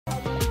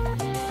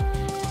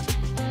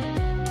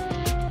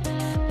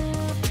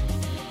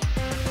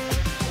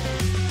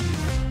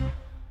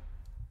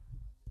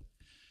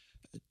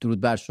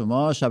درود بر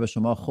شما، شب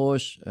شما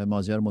خوش.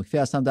 مازیار مکفی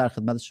هستم در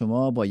خدمت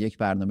شما با یک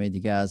برنامه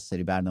دیگه از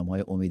سری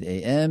برنامه‌های امید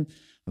AM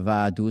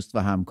و دوست و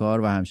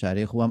همکار و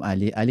همشهری خوبم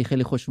علی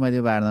خیلی خوش اومدی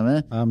به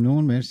برنامه.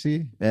 ممنون،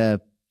 مرسی.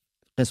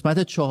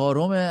 قسمت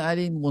 4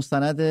 علی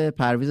مستند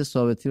پرویز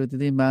ثابتی رو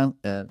دیدیم. من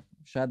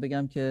شاید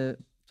بگم که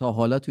تا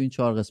حالا تو این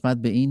 4 قسمت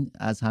به این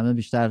از همه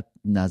بیشتر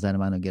نظر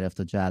منو گرفت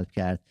و جلب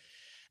کرد.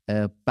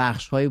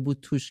 بخش‌هایی بود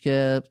توش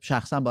که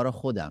شخصا برای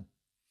خودم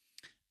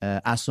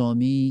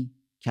اسامی،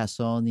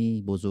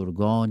 کسانی،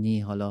 بزرگانی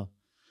حالا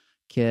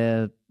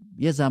که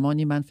یه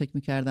زمانی من فکر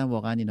میکردم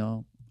واقعا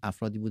اینا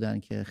افرادی بودن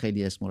که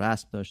خیلی اسم و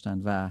رسم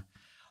داشتن و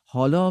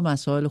حالا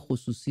مسائل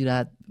خصوصی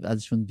را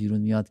ازشون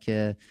بیرون میاد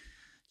که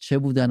چه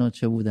بودن.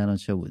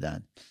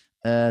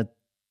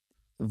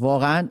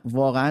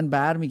 واقعا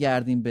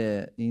برمیگردیم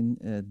به این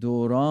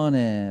دوران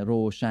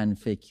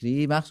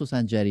روشنفکری،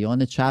 مخصوصا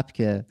جریان چپ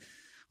که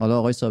حالا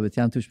آقای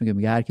ثابتی هم توش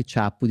میگه هر کی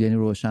چپ بود یعنی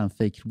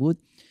روشنفکر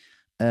بود.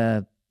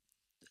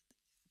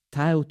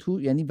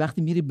 یعنی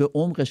وقتی میری به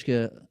عمقش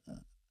که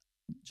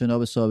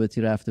جناب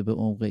ثابتی رفته به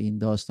عمق این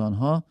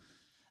داستانها،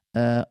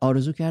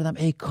 آرزو کردم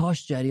ای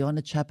کاش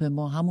جریان چپ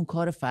ما همون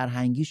کار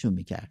فرهنگیشو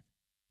میکرد،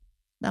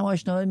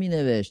 نمایشنامه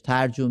مینوشت،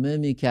 ترجمه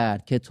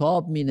میکرد،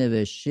 کتاب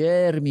مینوشت،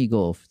 شعر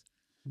میگفت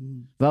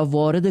و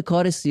وارد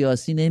کار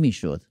سیاسی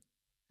نمیشد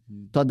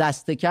تا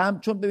دست کم.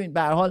 چون ببین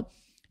به هر حال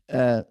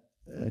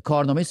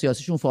کارنامه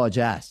سیاسیشون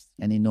فاجعه است،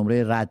 یعنی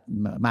نمره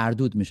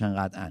مردود میشن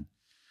قطعا،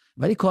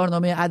 ولی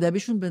کارنامه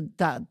ادبیشون به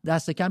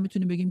دست کم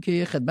میتونیم بگیم که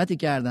یه خدمتی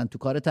کردن تو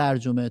کار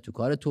ترجمه، تو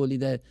کار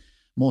تولید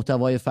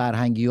محتوای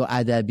فرهنگی و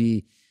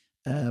ادبی.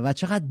 و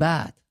چقدر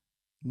بد.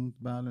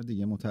 بله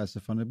دیگه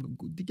متاسفانه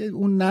دیگه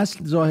اون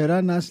نسل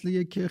ظاهرا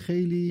نسلیه که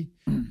خیلی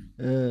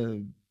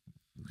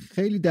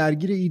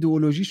درگیر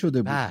ایدئولوژی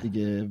شده بود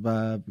دیگه،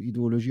 و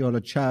ایدئولوژی حالا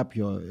چپ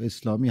یا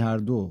اسلامی هر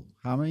دو،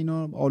 همه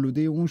اینا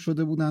آلوده اون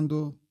شده بودند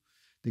و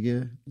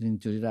دیگه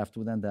اینجوری رفته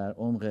بودن در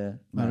عمق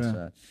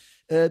مسائل.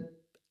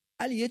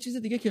 علی یه چیز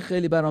دیگه که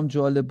خیلی برام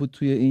جالب بود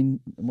توی این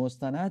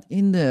مستند،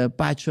 این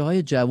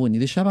بچه‌های جوون.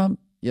 دیشبم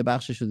یه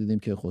بخشش رو دیدیم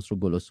که خسرو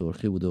گل و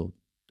سرخی بود و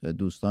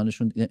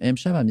دوستانشون.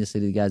 امشب هم یه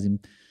سری دیگه از این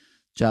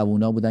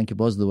جوونا بودن که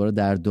باز دوباره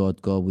در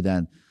دادگاه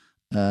بودن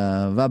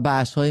و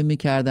بحث‌هایی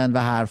می‌کردن و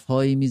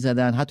حرف‌هایی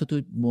می‌زدن، حتی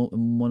تو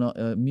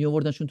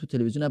می‌آوردنشون تو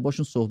تلویزیون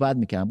باشون صحبت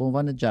می‌کردن به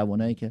عنوان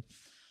جوانایی که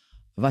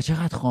و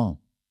چقدر خام،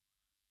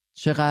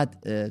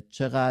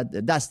 چقدر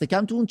دست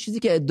کم تو اون چیزی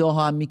که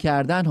ادعا هم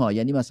می‌کردن ها.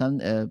 یعنی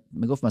مثلا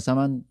میگفت مثلا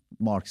من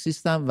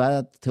مارکسیستم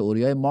و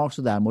تئوریای مارکس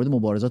رو در مورد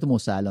مبارزات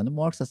مسلحانه،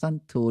 مارکس اصلا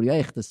تئوریای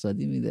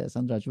اقتصادی میده،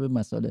 اصلا راجع به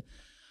مسائل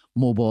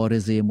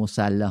مبارزه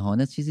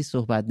مسلحانه چیزی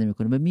صحبت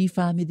نمی‌کنه. و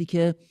میفهمیدی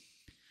که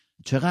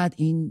چقدر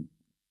این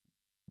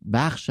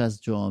بخش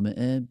از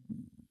جامعه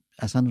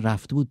اصلا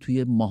رفته بود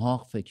توی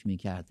محاق فکر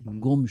می‌کرد،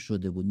 گم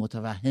شده بود،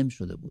 متوهم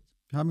شده بود.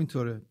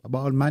 همینطوره.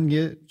 با من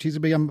یه چیزی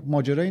بگم،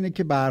 ماجرا اینه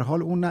که به هر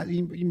حال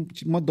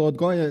ما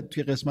دادگاه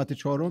توی قسمت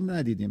 4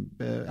 ندیدیم،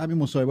 همین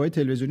مصاحبه‌های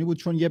تلویزیونی بود،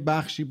 چون یه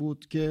بخشی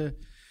بود که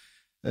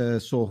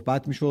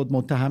صحبت میشد،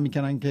 متهم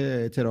میکنن که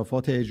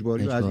اعترافات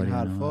اجباری و از این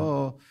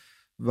حرفا،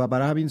 و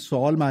برای همین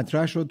سوال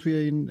مطرح شد توی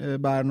این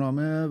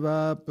برنامه و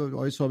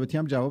آقای ثابتی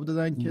هم جواب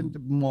دادن که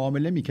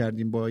معامله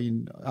میکردیم با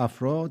این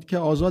افراد که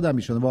آزاد هم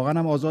میشدن، واقعا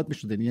هم آزاد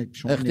میشدن، یعنی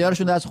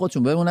اختیارشون دست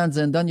خودشون، بمونن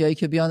زندان یا ای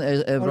که بیان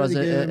ابراز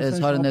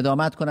اظهار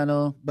ندامت کنن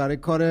و برای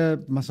کار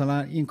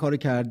مثلا این کار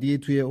کردی،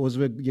 توی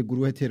عضو یه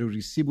گروه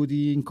تروریستی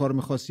بودی، این کار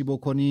می‌خواستی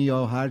بکنی،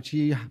 یا هر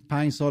چی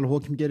 5 سال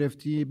حکم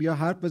گرفتی، بیا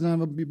حرف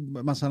بزن و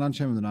مثلا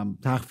چه میدونم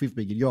تخفیف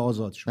بگیر یا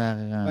آزاد شو،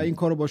 و این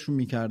کارو باشون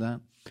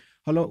میکردن.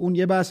 حالا اون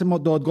یه بحث ما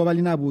دادگاه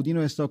ولی نبود، اینو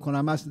اصلاح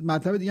کنم.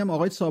 مطلب دیگه هم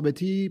آقای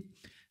ثابتی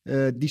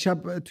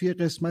دیشب توی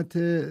قسمت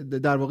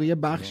در واقع یه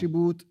بخشی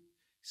بود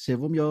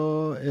سوم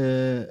یا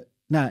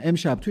نه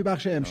امشب، توی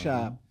بخش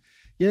امشب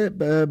یه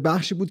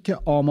بخشی بود که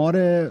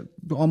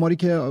آماری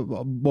که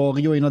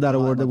باقی و اینا در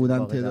آورده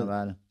بودن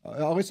تعداد.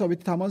 آقای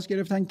ثابتی تماس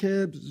گرفتن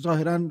که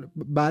ظاهرا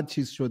بعد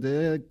چیز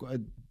شده،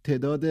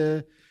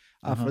 تعداد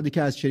افرادی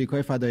که از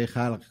شریکای فدای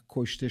خلق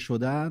کشته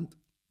شدند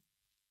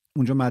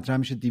اونجا مطرح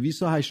میشه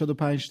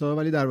 285 تا،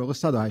 ولی در واقع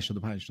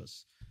 185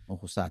 تاست.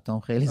 خب 100 تا هم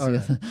خیلی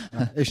زیاده.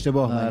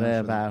 اشتباه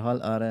آره به هر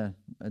حال. آره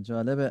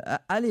جالبه.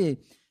 علی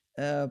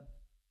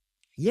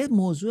یه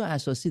موضوع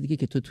اساسی دیگه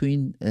که تو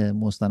این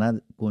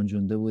مستند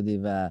گنجونده بودی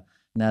و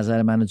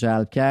نظر منو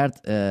جلب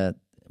کرد،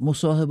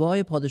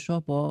 مصاحبه‌های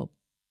پادشاه با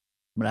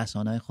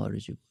رسانه‌های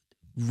خارجی بود.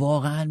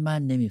 واقعا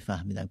من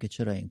نمیفهمیدم که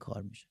چرا این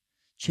کار میشه،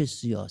 چه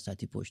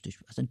سیاستی پشتش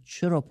بود، اصلا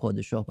چرا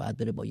پادشاه باید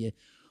بره با یه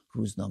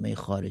روزنامه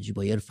خارجی،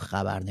 با یه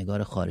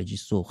خبرنگار خارجی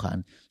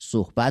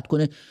صحبت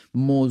کنه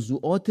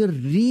موضوعات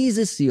ریز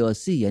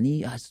سیاسی،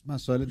 یعنی از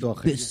مسائل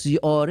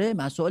داخلی،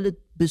 مسائل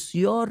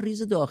بسیار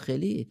ریز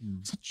داخلی.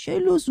 اصلا چه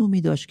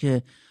لزومی داشت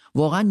که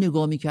واقعا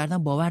نگاه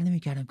میکردم باور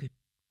نمیکردم که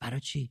برای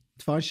چی.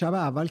 اتفاقا شب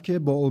اول که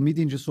با امید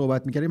اینجا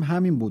صحبت میکردیم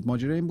همین بود،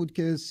 ماجرا این بود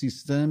که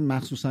سیستم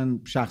مخصوصا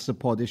شخص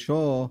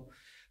پادشاه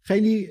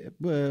خیلی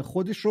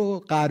خودش رو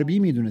غربی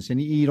میدونست،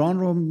 یعنی ایران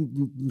رو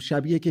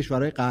شبیه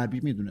کشورهای غربی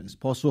میدونست،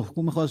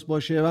 پاسخگو میخواست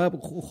باشه و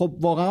خب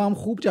واقعا هم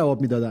خوب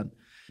جواب میدادن.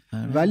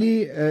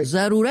 ولی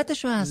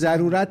ضرورتش هست،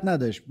 ضرورت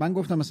نداشت. من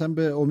گفتم مثلا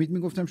به امید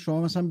میگفتم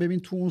شما مثلا ببین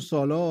تو اون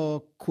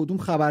سالا کدوم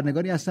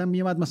خبرنگاری اصلا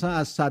میومد مثلا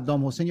از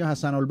صدام حسین یا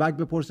حسن البک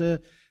بپرسه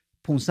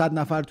 500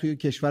 نفر توی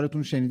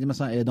کشورتون شنیدی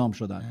مثلا اعدام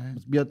شدن،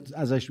 بیاد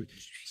ازش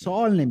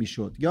سوال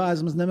نمیشد. یا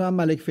از مثلا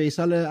ملک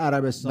فیصل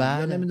عربستان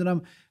یا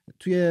نمیدونم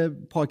توی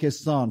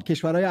پاکستان،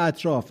 کشورهای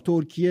اطراف،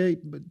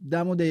 ترکیه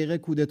دم و دقیقه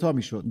کودتا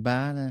میشد.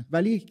 بله.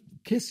 ولی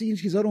کسی این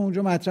چیزها رو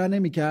اونجا مطرح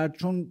نمیکرد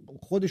چون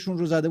خودشون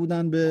رو زده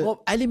بودن به. خب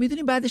علی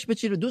میدونیم بعدش به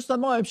چی رو؟ دوستان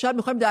ما امشب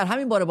میخوایم در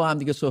همین باره با هم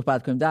دیگه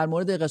صحبت کنیم در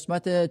مورد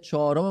قسمت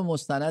 4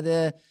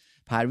 مستند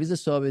پرویز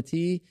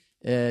ثابتی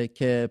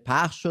که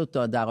پخش شد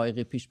تا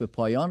دقایق پیش به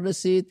پایان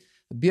رسید.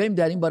 بیایم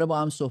در این باره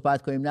با هم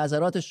صحبت کنیم،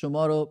 نظرات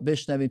شما رو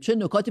بشنویم، چه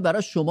نکاتی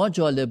برای شما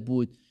جالب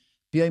بود.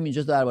 بیایم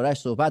اینجا درباره‌اش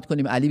صحبت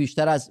کنیم. علی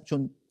بیشتر از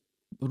چون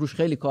روش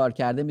خیلی کار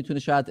کرده میتونه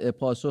شاید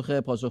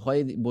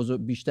پاسخهای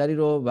بیشتری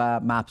رو و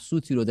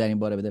مبسوطی رو در این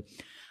باره بده.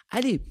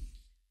 علی،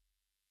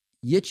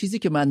 یه چیزی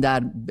که من در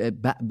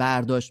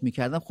برداشت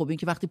میکردم، خب این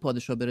که وقتی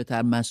پادشاه بره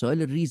در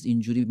مسائل ریز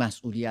اینجوری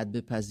مسئولیت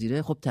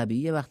بپذیره، خب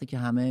طبیعیه وقتی که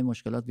همه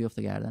مشکلات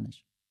بیفته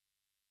گردنش.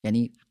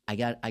 یعنی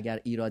اگر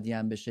ایرادی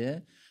هم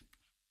بشه،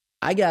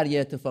 اگر یه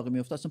اتفاقی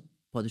میفته، اصلا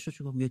پادشاه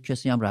چون یه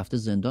کسی هم رفته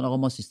زندان، آقا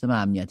ما سیستم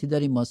امنیتی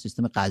داریم، ما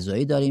سیستم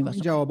قضایی داریم،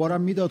 این جوابا رو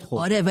میداد. خب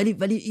آره،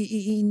 ولی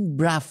این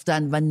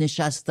رفتن و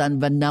نشستن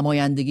و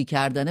نمایندگی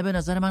کردنه به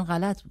نظر من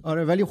غلط بود.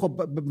 آره، ولی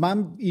خب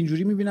من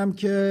اینجوری میبینم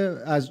که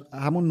از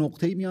همون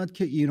نقطه‌ای میاد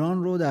که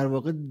ایران رو در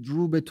واقع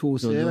رو به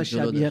توسعه و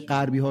شبیه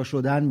غربی ها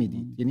شدن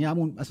میدید. یعنی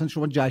همون مثلا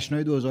شما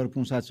جشن‌های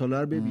 2500 ساله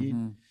رو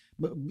ببین،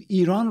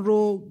 ایران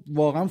رو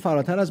واقعا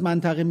فراتر از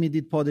منطقه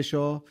میدید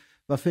پادشاه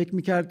و فکر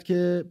میکرد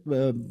که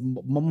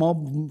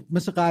ما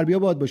مثل غربی‌ها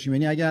باید باشیم.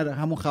 یعنی اگر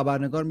همون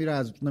خبرنگار میره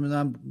از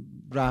نمیدونم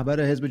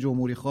رهبر حزب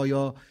جمهوری خواه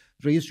یا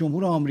رئیس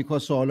جمهور آمریکا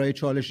سوالای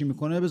چالشی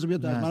میکنه، بذار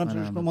بیاد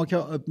منم ما که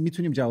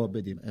میتونیم جواب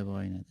بدیم.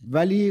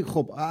 ولی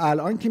خب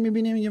الان که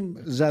میبینیم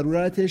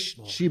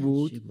ضرورتش چی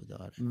بود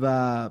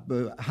و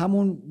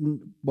همون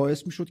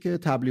باعث میشد که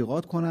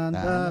تبلیغات کنن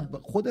و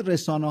خود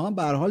رسانه ها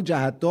به هر حال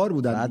جهتدار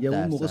بودن دیگه.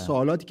 اون موقع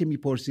سوالاتی که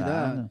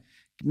میپرسیدن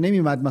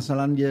نمیمد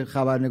مثلا یه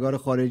خبرنگار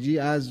خارجی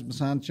از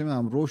مثلا چه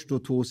میدونم رشد و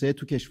توسعه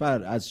تو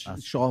کشور از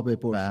شاه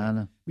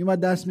بپرسه، میومد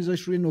دست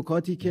میذاشت روی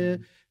نکاتی که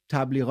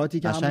تبلیغاتی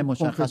که هم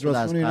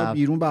کنفدراسیون اینا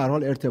بیرون به هر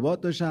حال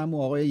ارتباط داشتن، و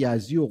آقای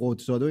یزدی و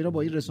قدس‌زاده اینا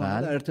با این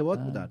رسانه در ارتباط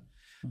بودن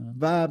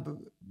و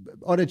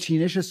آره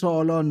چینش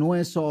سوالا،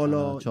 نوع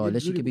سوالا،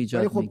 چالشی که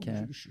ایجاد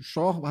میکرد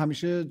شاه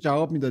همیشه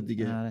جواب میداد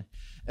دیگه.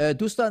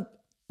 دوستان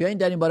بیاین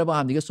در این باره با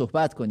هم دیگه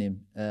صحبت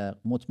کنیم.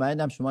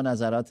 مطمئنم شما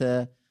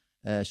نظرات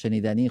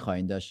شنیدنی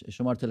خواهید داشت.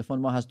 شماره تلفن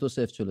ما هست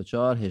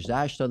 2044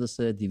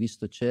 1883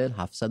 240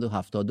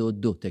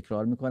 772.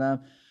 تکرار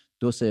میکنم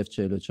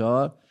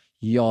 2044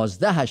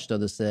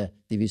 1183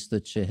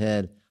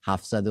 240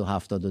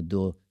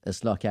 772.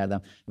 اصلاح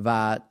کردم.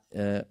 و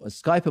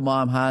اسکایپ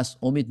ما هم هست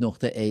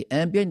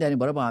امید.am. بیاین در این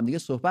باره با هم دیگه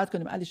صحبت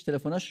کنیم. علیش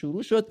تلفن‌ها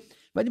شروع شد،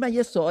 ولی من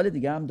یه سوال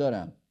دیگه هم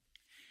دارم.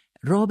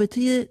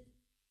 رابطه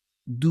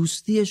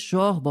دوستی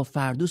شاه با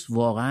فردوس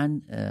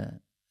واقعا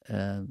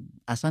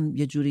اصلا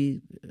یه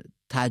جوری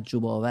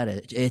تعجب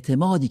آوره.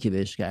 اعتمادی که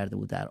بهش کرده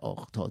بود در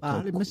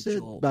تا مثل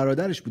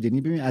برادرش بود.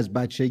 یعنی ببین از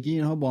بچگی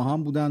اینها با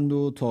هم بودند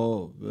و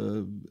تا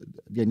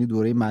یعنی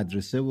دوره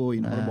مدرسه و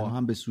اینها رو با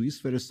هم به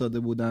سوئیس فرستاده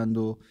بودند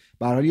و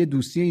به هر حال یه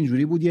دوستی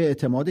اینجوری بود، یه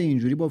اعتماد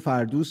اینجوری با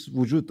فردوس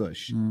وجود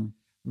داشت.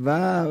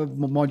 و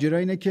ماجرا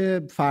اینه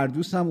که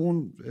فردوس هم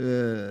اون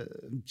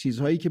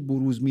چیزهایی که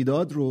بروز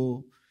میداد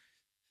رو،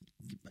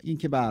 این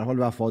که به هر حال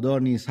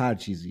وفادار نیست هر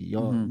چیزی،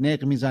 یا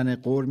نق میزنه،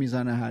 قر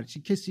میزنه، هر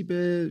چی، کسی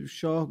به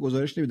شاه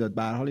گزارش نمیداد.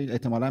 به هر حال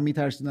احتمالاً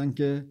میترسیدن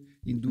که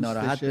این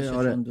دوستشه.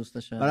 آره.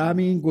 برای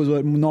همین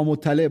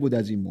نامطلع بود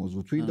از این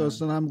موضوع. توی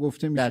داستان هم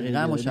گفته میشه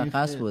دقیقاً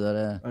مشخص بود.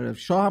 آره.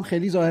 شاه هم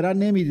خیلی ظاهرا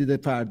نمیدیده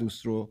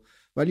فردوس رو،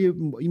 ولی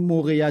این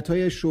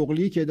موقعیت‌های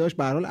شغلی که داشت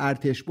به هر حال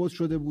ارتشبد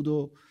شده بود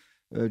و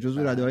جزو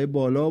رده‌های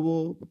بالا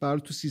و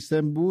برای تو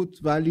سیستم بود.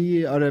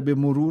 ولی آره به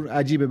مرور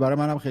عجیبه برای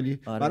منم خیلی.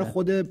 برای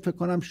خود فکر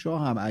کنم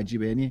شاه هم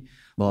عجیبه، یعنی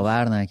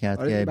باور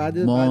نکرد که بعد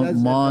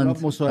از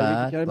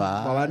مصاحبه کرد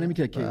باور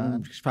نمی‌کرد که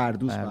اون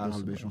فردوس به هر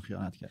حال بهشون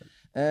خیانت کرد.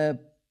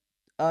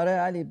 آره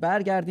علی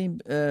برگردیم.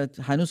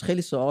 هنوز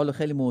خیلی سوال و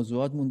خیلی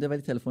موضوعات مونده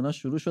ولی تلفن‌ها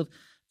شروع شد.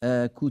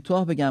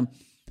 کوتاه بگم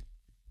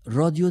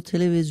رادیو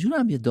تلویزیون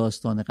هم یه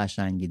داستان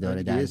قشنگی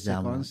داره در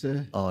زمان.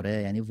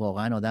 آره یعنی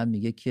واقعا آدم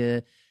میگه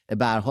که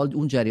به هر حال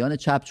اون جریان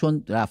چپ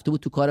چون رفته بود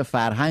تو کار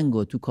فرهنگ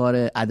و تو کار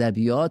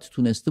ادبیات،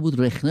 تونسته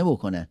بود رخنه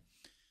بکنه،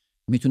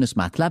 میتونست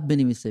مطلب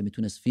بنویسه،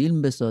 میتونست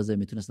فیلم بسازه،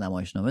 میتونست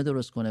نمایشنامه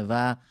درست کنه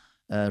و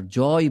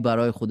جایی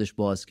برای خودش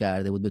باز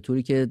کرده بود، به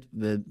طوری که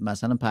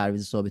مثلا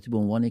پرویز ثابتی به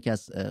عنوان یکی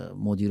از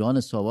مدیران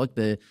ساواک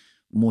به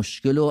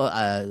مشکل و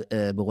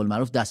به قول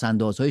معروف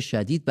دستاندازهای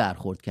شدید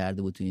برخورد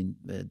کرده بود تو این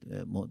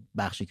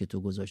بخشی که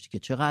تو گذاشتی که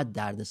چقدر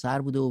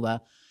دردسر بوده و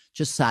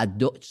چه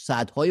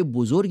صدهای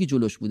بزرگی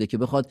جلوش بوده که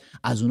بخواد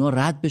از اونا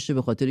رد بشه،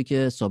 به خاطری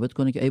که ثابت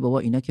کنه که ای بابا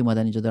اینا که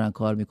اومدن اینجا دارن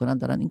کار میکنن،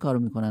 دارن این کارو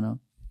میکنن ها.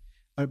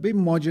 به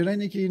ماجرا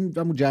اینه که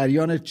این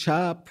جریان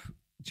چپ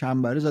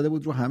چنبره زده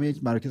بود رو همه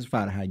مراکز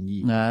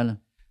فرهنگی. بله.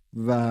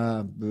 و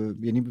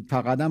یعنی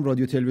فقط هم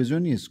رادیو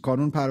تلویزیون نیست،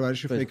 کانون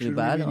پرورش فکری رو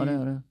بله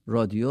آره.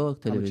 رادیو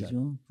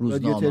تلویزیون،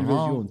 روزنامه رادیو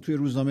تلویزیون، توی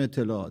روزنامه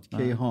اطلاعات،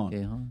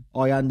 کیهان،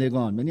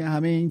 آیندگان، یعنی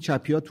همه این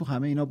چپیات تو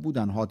همه اینا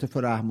بودن. حاطف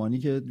رحمانی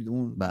که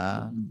اون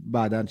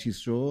بعدن چیز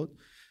شد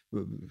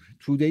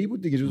توده‌ای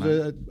بود دیگه،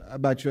 جزء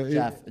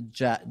بچه‌ها.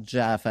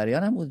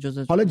 جعفریان هم بود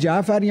جزء. حالا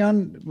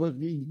جعفریان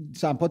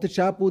سمپات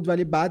چپ بود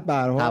ولی بعد به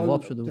هر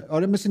حال شده بود.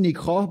 آره مثل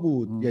نیکخواه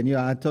بود. یعنی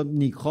حتی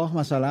نیکخواه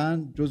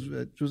مثلا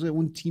جزء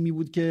اون تیمی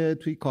بود که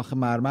توی کاخ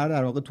مرمر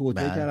در واقع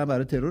توطئه کردن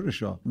برای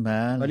ترورشا،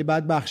 ولی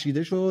بعد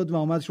بخشیده شد و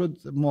اومد شد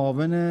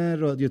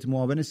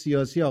معاون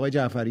سیاسی آقای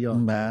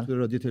جعفریان توی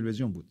رادیو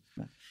تلویزیون بود.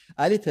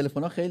 علی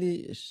تلفن‌ها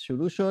خیلی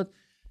شروع شد.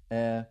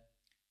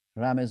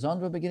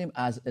 رمضان رو بگیریم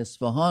از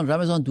اصفهان.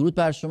 رمضان درود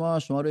بر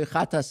شما روی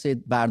خط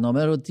هستید،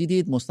 برنامه رو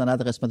دیدید،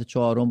 مستند قسمت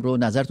 4 رو،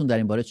 نظرتون در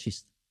این باره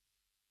چیست؟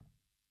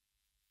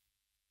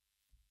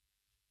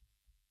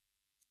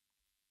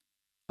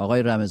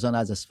 آقای رمضان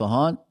از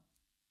اصفهان.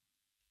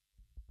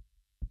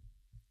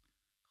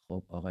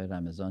 خب آقای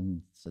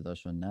رمضان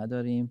صداشو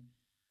نداریم.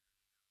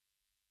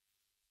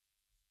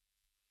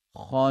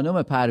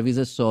 خانم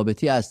پرویز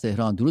ثابتی از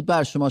تهران درود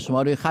بر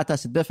شما روی خط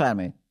هستید،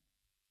 بفرمایید.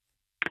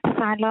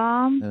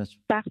 سلام،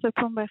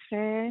 وقتتون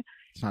بخیر.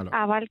 سلام.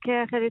 اول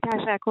که خیلی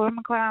تشکر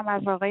میکنم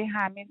از آقای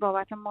حمید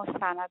بابت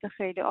مستند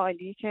خیلی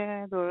عالی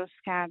که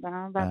درست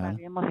کردن و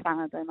بقیه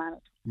مستندهای من.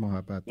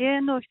 محبت.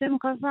 یه نکته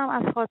میخواستم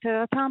از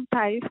خاطراتم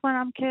تعریف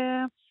کنم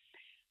که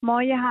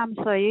ما یه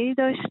همسایه‌ای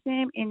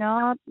داشتیم،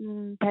 اینا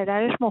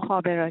پدرش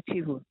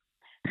مخابراتی بود،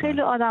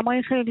 خیلی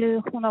آدمای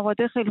خیلی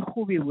خانواده خیلی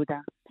خوبی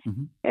بودن.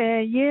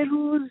 یه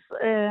روز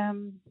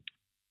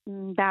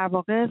در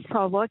واقع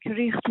ساواک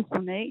ریخت تو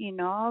خونه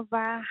اینا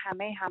و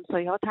همه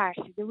همسایه‌ها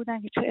ترسیده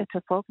بودن که چه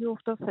اتفاقی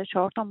افتاد.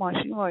 3-4 تا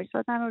ماشین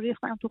وایسادن و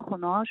ریختن تو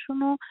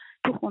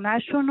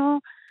خونه‌شون و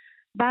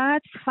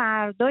بعد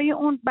فردای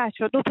اون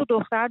بچه‌ها 2 تا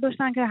دختر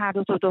داشتن که هر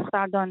 2 تا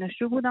دختر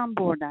دانشجو بودن،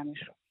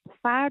 بردنشون.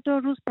 فردا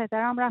روز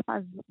پدرم رفت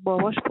از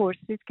باباش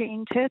پرسید که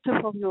این چه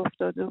اتفاقی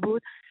افتاده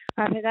بود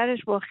و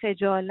پدرش با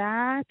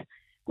خجالت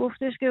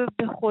گفتش که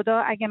به خدا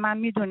اگه من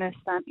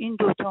میدونستم این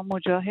 2 تا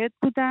مجاهد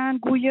بودن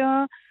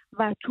گویا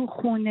و تو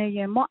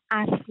خونه ما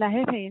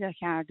اسلحه پیدا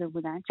کرده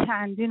بودن،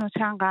 چندین و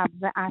چند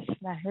قبضه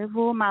اسلحه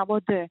و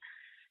مواد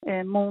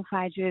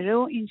منفجره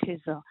و این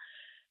چیزا.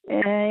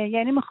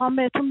 یعنی میخوام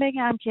بهتون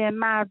بگم که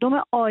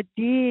مردم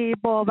عادی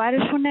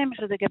باورشون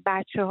نمیشده که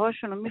بچه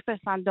هاشونو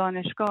میفرستن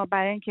دانشگاه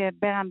برای اینکه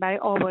برن برای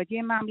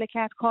آبادی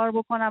مملکت کار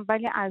بکنن،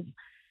 ولی از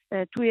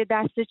توی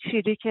دست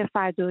چریک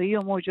فدایی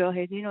و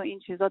مجاهدین و این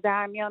چیزا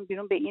در میان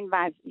بیرون، به این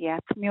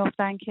وضعیت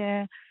میافتن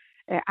که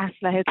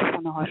اسلحه تو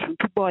خونه هاشون،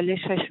 تو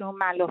بالششون،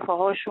 ملافه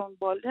هاشون،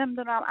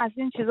 نمیدونم از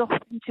این چیزا.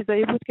 این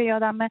چیزایی بود که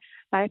یادم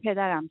برای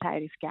پدرم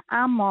تعریف کرد.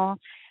 اما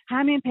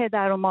همین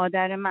پدر و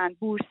مادر من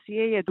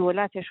بورسیه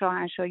دولت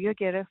شاهنشاهی رو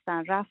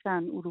گرفتن،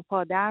 رفتن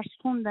اروپا درس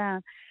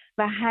خوندن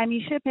و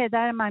همیشه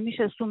پدر من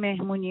میشه تو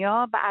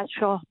مهمونی‌ها و از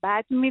شاه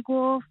بد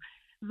میگفت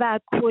و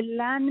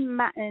کلا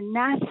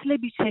نسل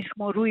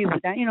بیچشم و روی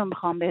بودن. اینو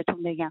میخوام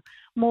بهتون بگم.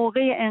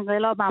 موقع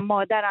انقلابم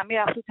مادرم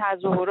میرفت تو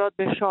تظاهرات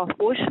به شاه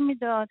فحش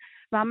میداد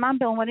و من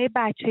به عنوان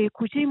بچه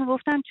کوچیک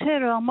میگفتم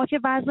چرا ما که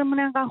وضعمون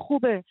انقدر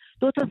خوبه،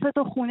 2 تا 3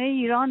 تا خونه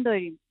ایران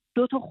داریم،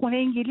 2 تا خونه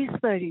انگلیس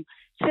داریم،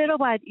 چرا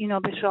باید اینا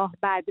به شاه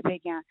بد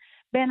بگن؟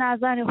 به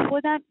نظر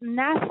خودم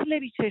نسل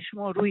بیچشم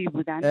و روی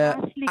بودن.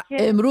 نسلی که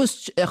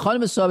امروز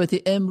خانم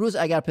ثابتی، امروز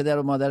اگر پدر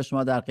و مادر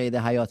شما در قید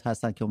حیات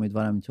هستن که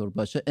امیدوارم اینطور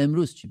باشه،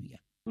 امروز چی میگن؟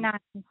 نه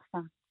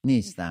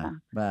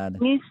نیستن. بله.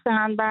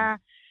 نیستن و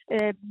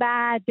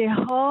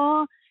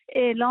بعدها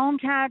اعلام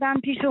کردن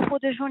پیش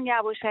خودشون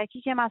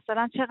یواشکی که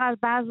مثلا چقدر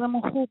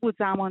وضعمون خوب بود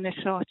زمان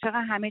شاه،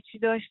 چقدر همه چی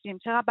داشتیم،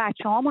 چقدر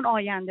بچه‌هامون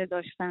آینده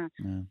داشتن،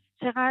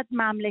 چقدر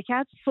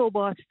مملکت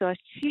ثبات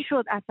داشت، چی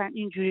شد اصلا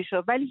اینجوری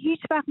شد. ولی هیچ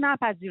وقت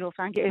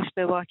نپذیرفتن که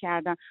اشتباه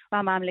کردن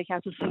و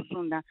مملکت رو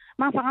سوزوندن.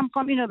 من فقط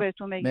میخوام اینو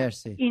بهتون بگم.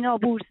 مرسی. اینا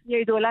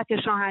بورسیه دولت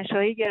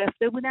شاهنشاهی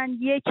گرفته بودن،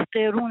 1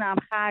 قرون هم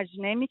خرج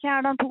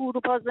نمی‌کردن، تو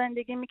اروپا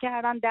زندگی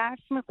می‌کردن،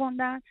 درس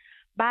می‌خوندن،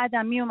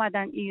 بعدم می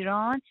اومدن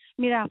ایران،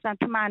 میرفتن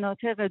تو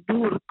مناطق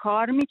دور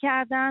کار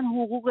میکردن،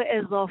 حقوق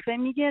اضافه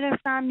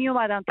میگرفتن، می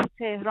اومدن تو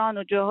تهران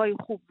و جاهای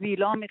خوب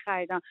ویلا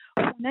میخریدن،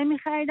 خونه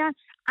میخریدن،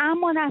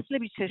 اما نسل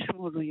بیچشم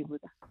و روی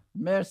بودن.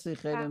 مرسی،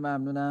 خیلی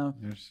ممنونم.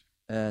 مرسی.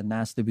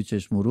 نسل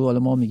بیچشم و رو. حالا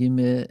ما میگیم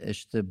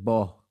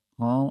اشتباه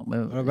ها،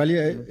 ولی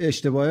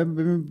اشتباه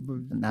ببین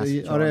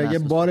آره یه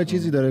بار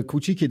چیزی داره،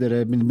 کوچیکی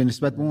داره به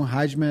نسبت به اون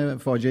حجم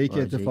فاجعه‌ای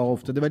که اتفاق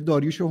افتاده. ولی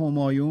داریوش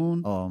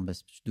همایون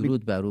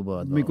درود بر او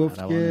باد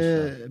میگفت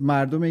که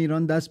مردم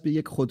ایران دست به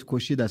یک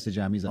خودکشی دست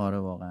جمعی زدن. آره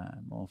واقعا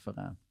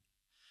موافقم.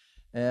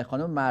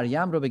 خانم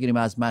مریم رو بگیریم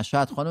از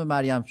مشهد. خانم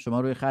مریم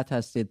شما روی خط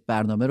هستید،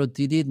 برنامه رو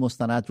دیدید،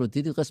 مستند رو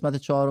دیدید، قسمت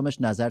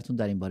 4، نظرتون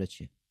در این باره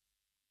چیه؟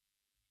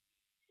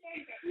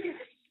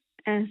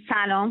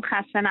 سلام،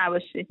 خسته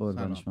نباشید.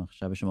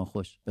 شب شما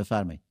خوش،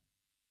 بفرمایید.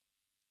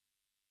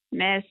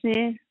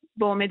 مرسی.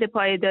 به امید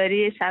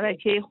پایداری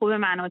شبکه خوب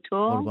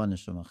منوتو. قربان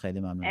شما، خیلی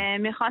ممنون.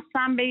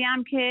 میخواستم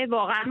بگم که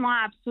واقعا ما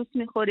افسوس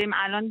میخوریم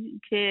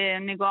الان که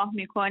نگاه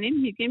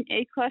میکنیم، میگیم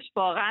ای کاش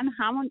واقعا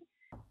همون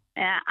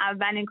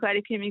اولین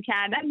کاری که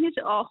میکردن هیچ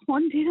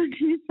آخوندی رو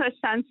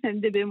نمیذاشتن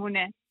زنده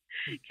بمونه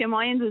که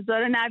ما این روزا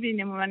رو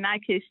نبینیم و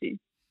نکشیم.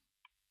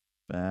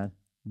 بله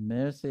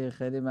مرسی،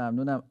 خیلی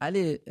ممنونم.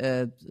 علی،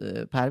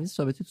 پرویز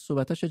ثابتی تو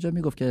صحبتاش جا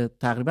میگفت که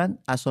تقریبا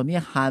اسامی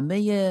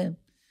همه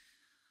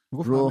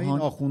همه این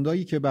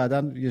آخوندایی که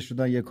بعداً یه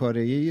شدن یه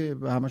کاره‌ای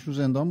همشون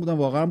زندان بودن،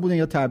 واقعا بودن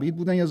یا تبعید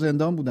بودن یا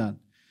زندان بودن.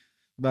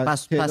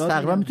 پس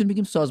تقریبا میتونیم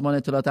بگیم سازمان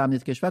اطلاعات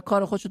امنیت کشور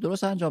کار خودشو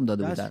درست انجام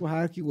داده بود. دست رو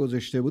هر کی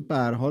گذاشته بود به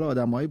هر حال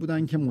آدمایی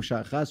بودن که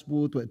مشخص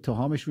بود و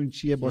اتهامشون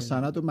چیه با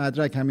سند و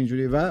مدرک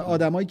همینجوری، و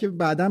آدمایی که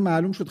بعدا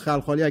معلوم شد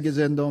خلخالی اگه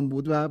زندان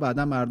بود و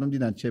بعدا مردم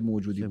دیدن چه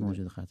موجودی بود،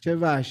 چه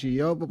وحشی،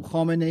 یا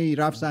خامنه‌ای،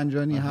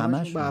 رفسنجانی،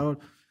 همش به هر حال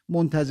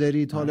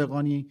منتظری،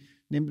 طالقانی،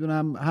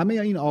 نمیدونم همه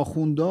این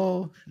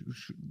آخوندا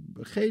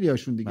خیلی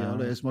هاشون دیگه.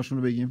 حالا اسمشون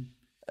رو بگیم.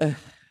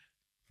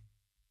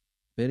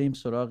 بریم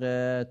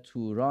سراغ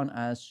توران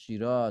از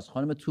شیراز.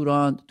 خانم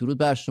توران، درود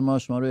بر شما.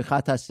 شما روی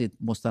خط هستید،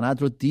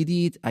 مستند رو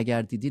دیدید؟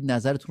 اگر دیدید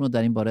نظرتون رو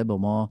در این باره با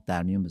ما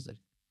در میون بذارید.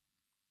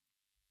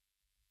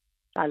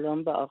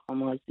 سلام به آقا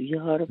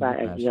مازیار و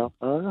علی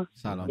آقا.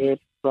 سلام.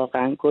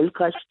 واقعا گل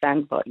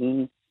کاشتن با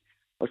این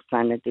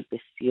مستند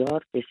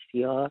بسیار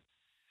بسیار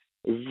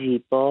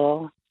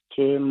زیبا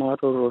که ما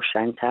رو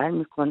روشن‌تر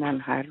میکنن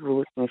هر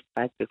روز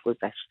نسبت به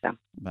گذشتم.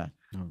 بله.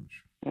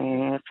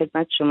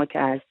 خدمت شما که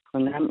عرض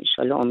کنم،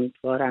 انشالله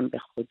امیدوارم به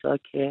خدا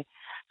که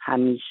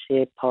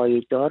همیشه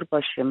پایدار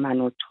باشه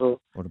منوتو.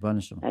 قربان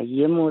شما.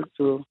 یه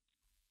موضوع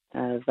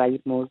و یه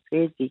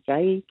موضوع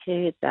دیگری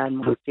که در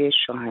مورد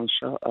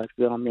شاهنشاه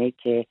آریامه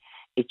که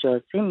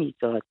اجازه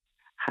میداد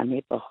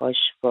همه باهاش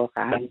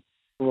واقعا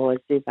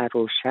واضح و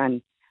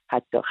روشن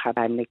حتی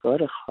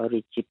خبرنگار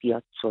خارجی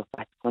بیاد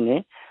صحبت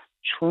کنه،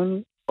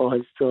 چون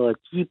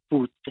آزادی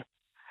بود،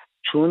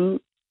 چون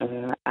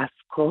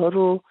افکار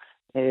و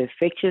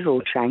فکر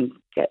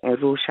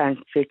روشن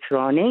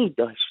فکرانه ای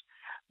داشت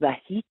و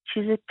هیچ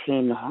چیز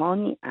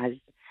پنهانی از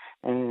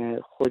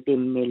خود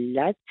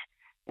ملت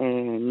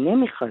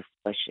نمیخواست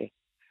باشه.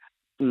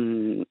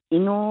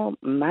 اینو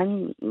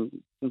من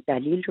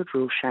دلیل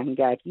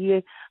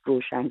روشنگری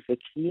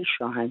روشنفکری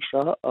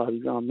شاهنشاه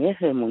آریامه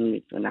همون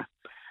میدونم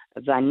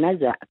و نه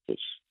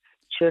ضعفش.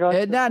 چرا؟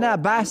 نه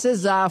بحث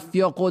ضعف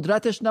یا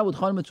قدرتش نبود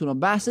خانم توران،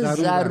 بحث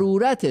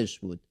ضرورتش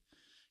بود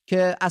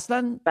که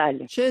اصلا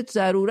بله. چه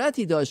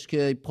ضرورتی داشت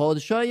که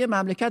پادشاه یه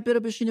مملکت بره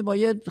بشینه با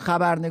یه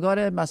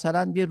خبرنگار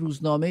مثلا یه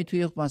روزنامه‌ای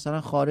توی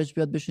مثلا خارج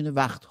بیاد بشینه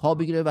وقتها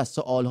بگیره و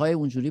سوالهای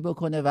اونجوری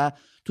بکنه و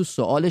تو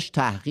سوالش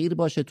تحقیر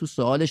باشه، تو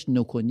سوالش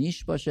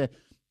نکنیش باشه؟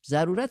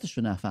 ضرورتش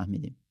رو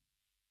نفهمیدیم.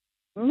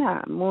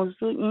 نه،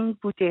 موضوع این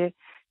بوده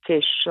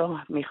که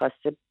شاه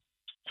میخواسته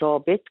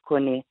ثابت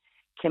کنه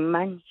که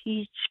من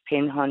هیچ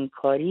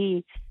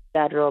پنهانکاری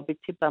در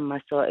رابطه با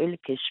مسائل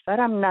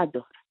کشورم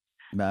ندارم.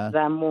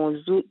 و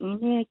موضوع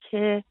اینه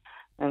که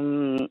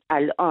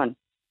الان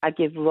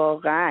اگه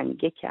واقعا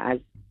یکی از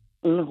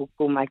این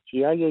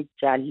حکومتی‌های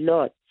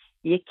جلاد،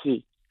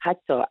 یکی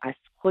حتی از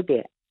خود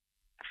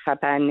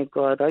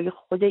خبرنگارای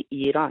خود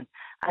ایران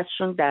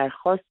ازشون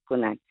درخواست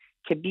کنن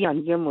که بیان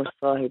یه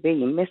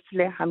مصاحبه‌ای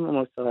مثل همه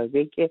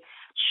مصاحبه‌ای که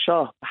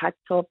شاه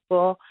حتی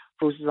با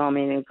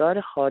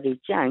روزنامه‌نگار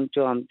خارجی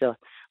انجام داد،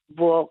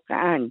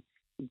 واقعا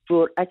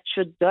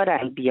جرأتشو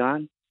دارن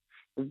بیان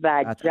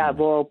و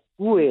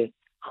جوابگو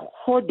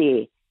خود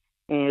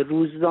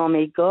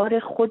روزنامه‌نگار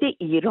خود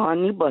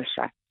ایرانی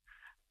باشن،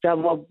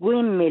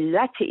 جوابگو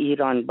ملت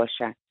ایران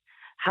باشن،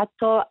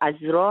 حتی از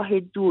راه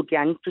دور،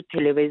 یعنی تو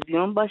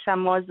تلویزیون باشن،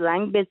 ما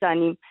زنگ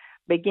بزنیم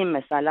بگیم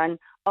مثلا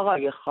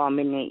آقای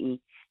خامنه‌ای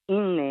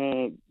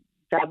این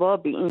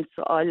جواب این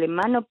سوال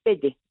منو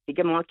بده.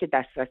 دیگه ما که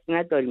دسترسی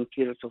نداریم،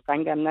 تیر و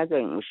تفنگ هم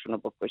نداریم اونشونو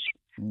بکشیم،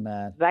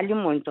 ولی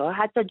منتها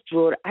حتی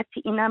جرأت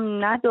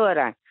اینم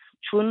ندارن،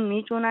 چون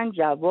میدونن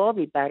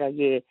جوابی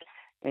برای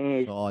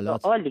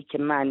سوالی که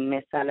من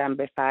مثلا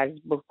به فرض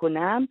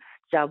بکنم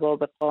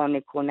جواب قانع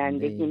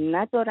کنندگی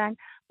ندارن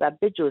و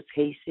به جز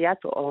حیثیت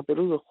و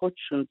آبروی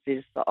خودشون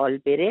زیر سوال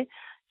بره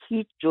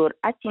هیچ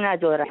جرأتی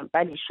ندارن.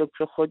 ولی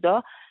شکر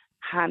خدا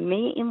همه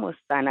این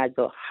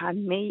مستندها،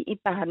 همه این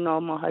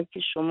برنامه‌هایی که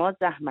شما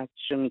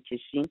زحمتشو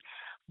میکشین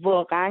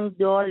واقعا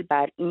دال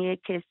بر اینه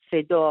که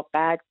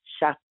صداقت،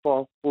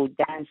 شفاف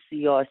بودن،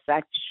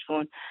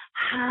 سیاستشون،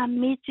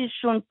 همه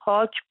چیزشون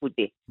پاک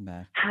بوده،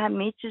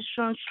 همه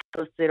چیزشون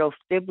شسته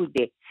رفته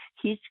بوده.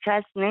 هیچ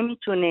کس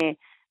نمیتونه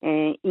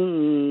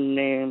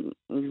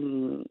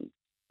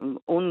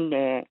اون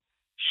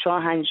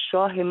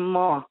شاهنشاه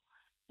ما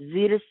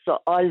زیر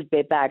سوال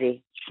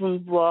ببره،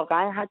 چون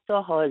واقعا حتی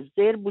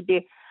حاضر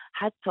بوده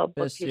حتی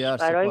با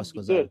کشورهای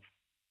دیگه.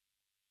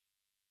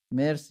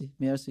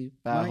 مرسی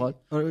به هر حال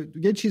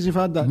یه چیزی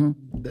فقط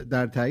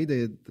در تایید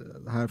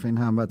حرف این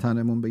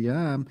هموطنمون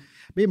بگم.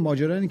 به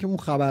ماجرا اینه که اون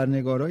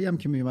خبرنگارایی هم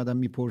که میومدن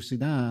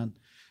میپرسیدن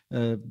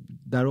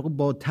در واقع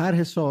با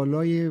طرح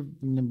سوالای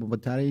با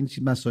طرح این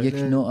مسائل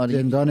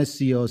زندان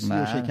سیاسی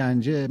و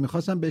شکنجه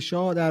میخواستم به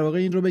شاه در واقع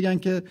این رو بگن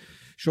که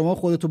شما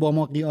خودتو با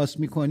ما قیاس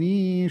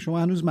میکنی، شما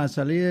هنوز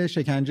مسئله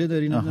شکنجه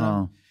دارین.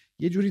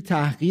 یه جوری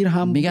تحقیر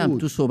هم میگم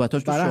بود تو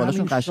صحبتاش تو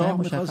سوالاشون قشنگ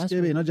مشخص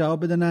که به اینا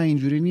جواب بده نه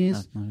اینجوری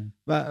نیست.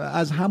 و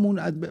از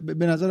همون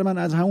به نظر من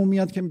از همون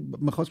میاد که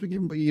میخواست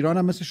بگیم ایران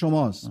هم مثل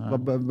شماست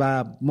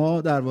و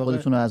ما در واقع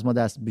خودتون رو از ما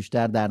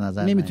بیشتر در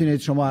نظر نمیتونید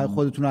شما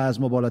خودتون رو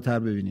از ما بالاتر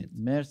ببینید.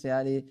 مرسی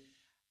علی.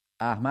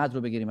 احمد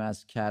رو بگیریم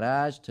از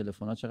کرج.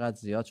 تلفن‌ها چقدر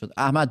زیاد شد.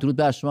 احمد درود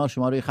بر شما،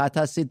 شما روی خط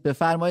هستید،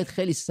 بفرمایید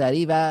خیلی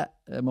سریع و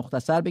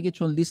مختصر بگید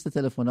چون لیست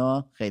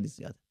تلفن‌ها خیلی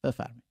زیاده.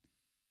 بفرمایید.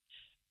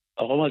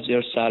 آقا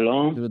مازیار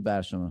سلام. درود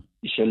بر شما.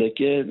 ایشالا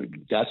که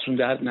دستون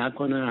درد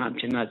نکنه.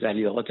 همچنین از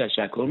علی آقا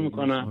تشکر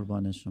میکنم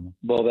قربان شما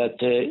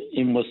بابت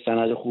این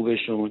مستند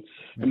خوبشون.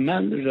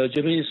 من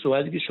راجع به این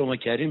صحبتی که شما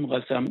کردین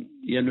می‌خواستم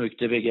یه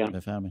نکته بگم.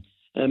 بفرمایید.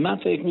 من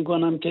فکر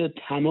میکنم که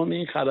تمام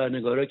این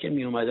خبرنگارا که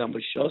می اومدن با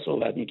شاه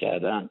صحبت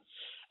میکردن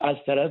از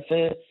طرف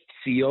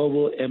سیا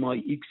و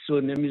MI6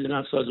 و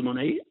نمیدونم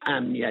سازمانهای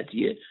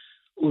امنیتی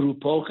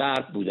اروپا و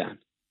غرب بودن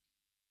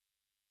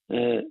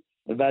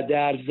و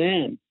در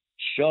ضمن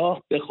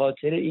شاه به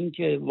خاطر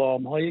اینکه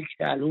وام‌های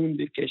کلون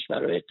به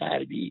کشورهای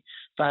غربی،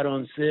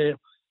 فرانسه،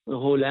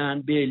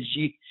 هلند،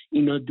 بلژیک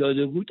اینا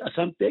داده بود،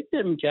 اصلا فکر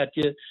نمی‌کرد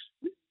که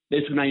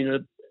بتونن اینا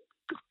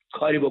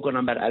کاری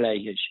بکنن بر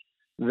علیهش.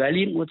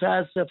 ولی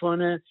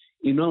متاسفانه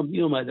اینا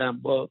می اومدن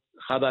با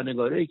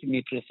خبرنگارایی که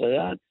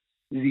میفرستادن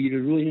زیر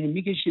رو اینو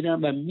میکشیدن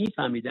و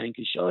میفهمیدن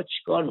که شاه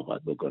چیکار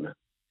میخواد بکنه.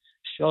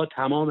 شاه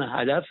تمام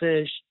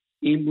هدفش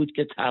این بود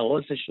که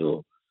تقاصش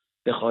رو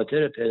به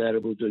خاطر پدر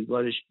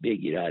بزرگوارش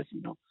بگیره از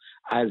اینا،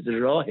 از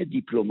راه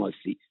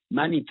دیپلماسی.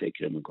 من این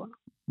فکر میکنم.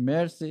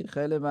 مرسی،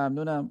 خیلی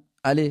ممنونم.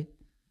 علی؟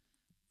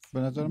 به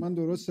نظر من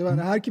درسته، برای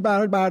هر کی به هر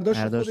حال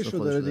برداشت خودش رو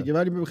داره دیگه،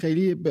 ولی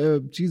خیلی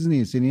چیز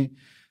نیست، یعنی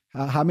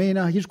همه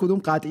اینا هیچ کدوم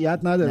قطعیت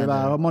نداره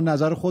و ما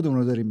نظر خودمون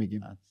رو داریم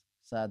میگیم.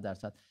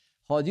 100%.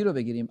 هادی رو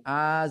بگیریم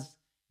از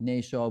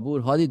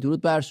نیشابور. هادی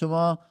درود بر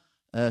شما،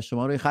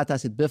 شما روی خط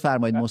هستید،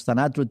 بفرمایید.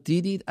 مستند رو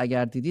دیدید؟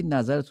 اگر دیدید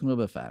نظرتون رو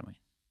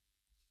بفرمایید.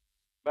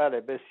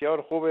 بله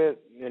بسیار خوبه،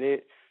 یعنی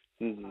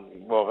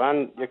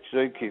واقعا یک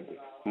چیزایی که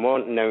ما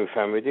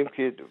نمیفهمیدیم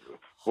که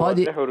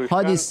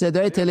هادی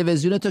صدای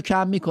تلویزیون تو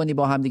کم میکنی،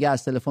 با هم دیگه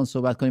از تلفن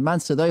صحبت کنیم. من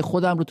صدای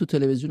خودم رو تو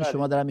تلویزیون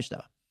شما دارم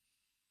میشنوم.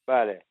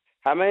 بله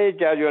همه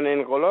جریان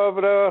انقلاب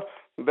را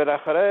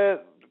بالاخره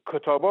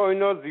کتابا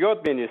اینا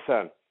زیاد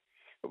بنویسن،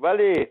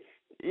 ولی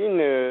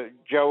این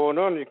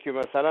جوانان که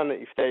مثلا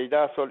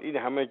 17 سال این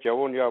همه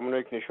جوان یا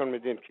همونایی که نشون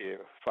میدین که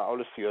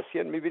فعال سیاسی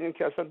هستند، میبینین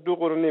که اصلا دو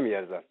قرون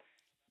نمیارزن.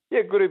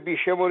 یک گروه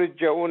بیشمار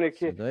جوانی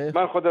که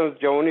من خودم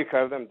جوانی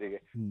کردم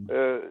دیگه،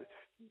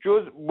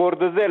 جز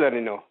بردوزلن،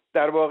 اینا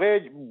در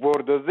واقع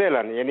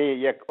بردوزلن، یعنی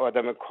یک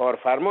آدم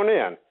کارفرما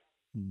نیست،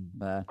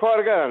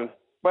 کارگرن.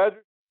 باید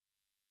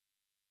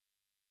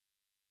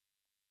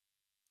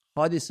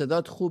هادی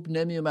صدات خوب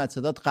نمی اومد،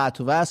 صدات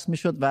قطع و وصل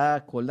میشد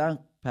و کلا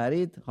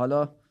پرید.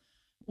 حالا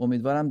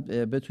امیدوارم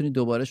بتونی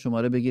دوباره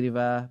شماره بگیری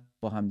و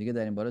با همدیگه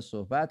در این باره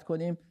صحبت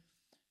کنیم.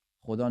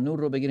 خدا نور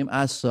رو بگیریم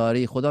از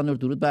ساری. خدا نور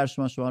درود بر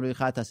شما، شما روی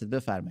خط هستید،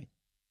 بفرمایید.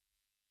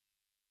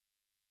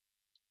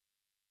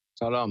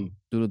 سلام.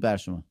 درود بر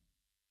شما.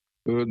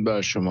 درود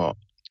بر شما.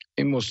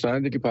 این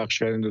مستندی که پخش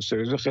کردین دو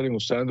سه خیلی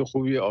مستند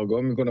خوبی،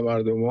 آگاه میکنه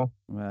مردمو.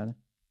 بله.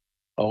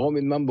 آقا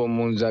امید، من با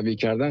منزوی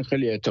کردن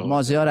خیلی اعتقاد.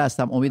 مازیار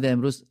هستم. امید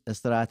امروز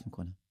استراحت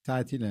میکنه.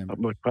 تعطیله.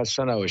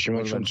 خسته نباشید.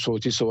 من چون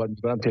صوتی صحبت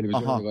میکنم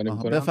تلویزیون نگاه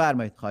نمیکنم.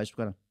 بفرمایید، خواهش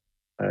میکنم.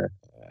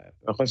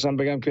 خواستم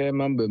بگم که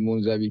من به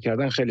منزوی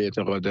کردن خیلی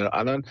اعتقاد دارم.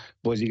 الان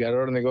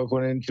بازیگرا رو نگاه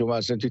کنین، شما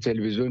اصلا تو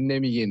تلویزیون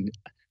نمیگین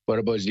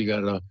برای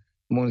بازیگرا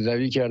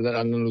منزوی کردن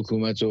الان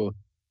حکومتو.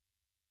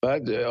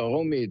 بعد آقا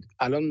امید،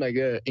 الان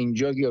مگه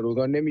اینجا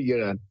گروگان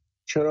نمیگیرن؟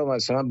 چرا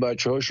مثلا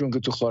بچه‌هاشون که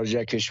تو خارج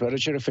از کشوره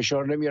چرا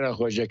فشار نمیارن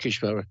خارج از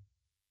کشور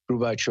رو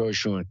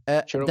بچه‌هاشون؟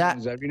 چرا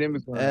منزوی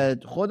نمیکنن؟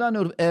 خدا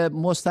نور،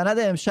 مستند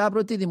امشب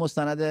رو دیدی؟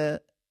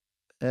 مستند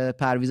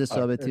پرویز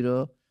ثابتی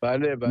رو؟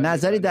 بله.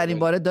 نظری در این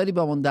باره داری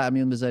با من در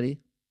میون بذاری؟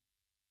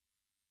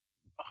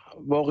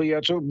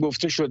 واقعیتو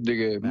گفته شد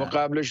دیگه. ما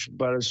قبلش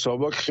برای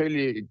ساواک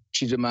خیلی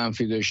چیز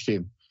منفی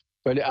داشتیم،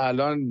 ولی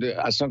الان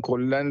اصلا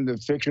کلا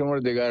فکر ما رو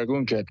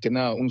دگرگون کرد که نه،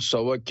 اون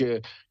ساواک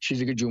که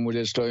چیزی که جمهوری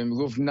اسلامی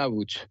میگفت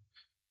نبود،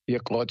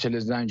 یک قاتل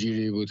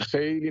زنجیری بود.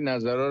 خیلی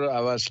نظرها رو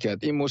عوض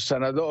کرد. این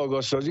مستندا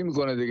آگاه سازی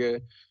میکنه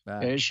دیگه.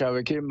 یعنی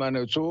شبکه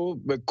منوتو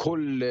به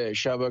کل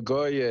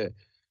شبکه‌های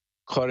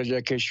خارج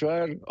از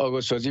کشور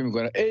آگاه سازی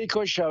میکنه. ای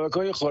کاش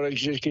شبکه‌های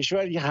خارج از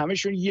کشور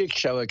همشون یک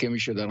شبکه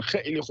میشدن،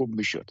 خیلی خوب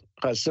میشد.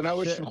 خسته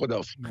نباشید،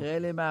 خداحافظ.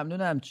 خیلی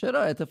ممنونم.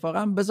 چرا؟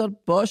 اتفاقا بذار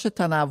باشه،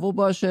 تنوع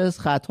باشه،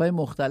 خطهای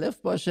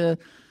مختلف باشه.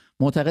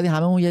 معتقدی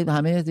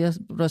همه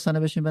رسانه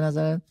بشین به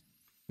نظرت؟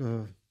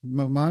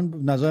 من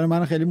نظر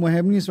من خیلی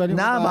مهم نیست، ولی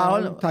نه به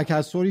حال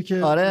تکثری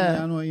که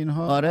آره و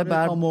اینها آره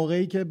تا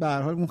موقعی که به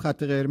هر حال اون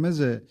خط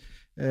قرمزه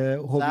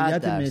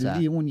هویت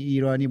ملی اون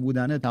ایرانی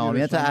بودنه،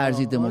 تمامیت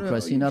ارضی،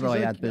 دموکراسی اینا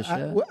رعایت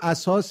بشه،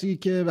 اساسی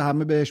که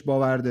همه بهش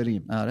باور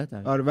داریم.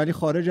 آره ولی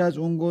خارج از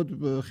اون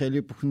گفت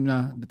خیلی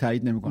نه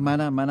تایید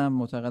نمی‌کنم. منم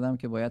معتقدم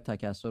که باید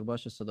تکثر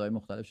باشه، صدای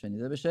مختلف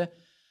شنیده بشه.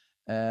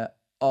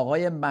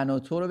 آقای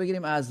منوتو رو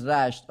بگیریم از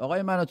رشت.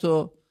 آقای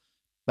منوتو،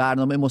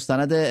 برنامه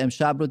مستند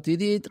امشب رو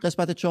دیدید،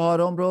 قسمت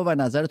 4 رو، و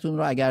نظرتون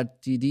رو اگر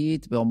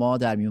دیدید با ما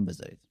در میون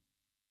بذارید.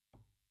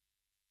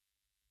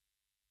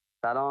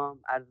 سلام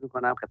عرض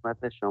می‌کنم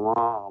خدمت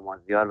شما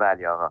مازیار و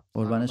علی آقا.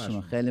 قربان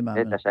شما، خیلی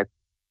ممنون.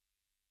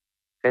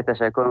 خیلی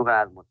تشکر می‌کنم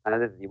از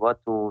مستند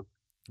زیباتون.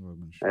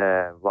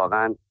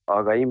 واقعا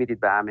آگاهی میدید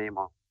به همه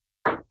ما.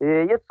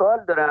 یه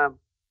سوال دارم،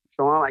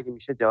 شما هم اگه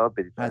میشه جواب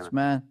بدید.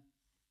 حتما.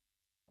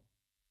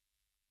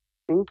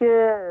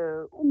 اینکه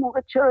اون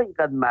موقع چرا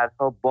اینقدر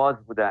مرزها باز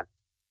بودن؟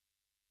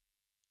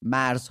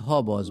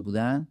 مرزها باز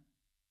بودن؟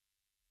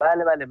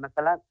 بله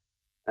مثلا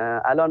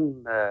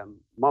الان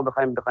ما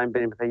بخوایم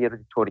بریم مثلا یه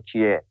روزی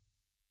ترکیه،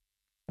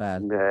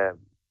 بله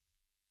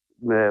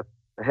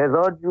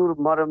 1000 جور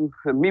ما رو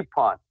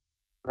میپان،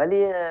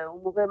 ولی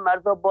اون موقع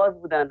مرزها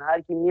باز بودن،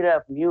 هر کی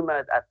میرفت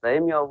میومد، اسلحه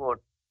می آورد،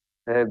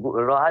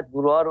 راحت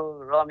گروه ها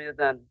رو راه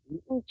میدادن.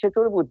 این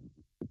چطور بود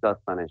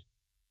داستانش؟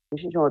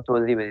 میشه شما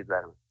توضیح بدید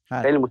برام؟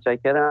 خیلی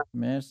متشکرم.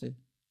 مرسی.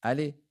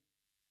 علی،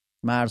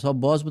 مرزها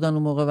باز بودن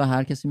اون موقع و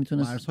هر کسی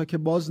میتونست؟ مرزها که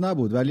باز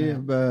نبود، ولی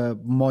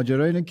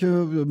ماجرا اینه که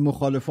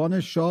مخالفان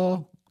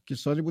شاه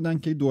کسانی بودن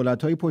که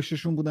دولت‌های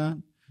پشتشون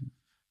بودن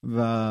و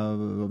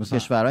مثلا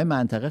کشورهای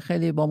منطقه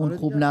خیلی بامون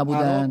خوب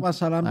نبودن. عراق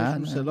مثلا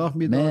بهشون سلاح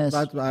میداد،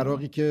 بعد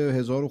عراقی که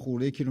 1000 و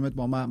خورده کیلومتر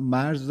با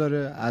مرز داره،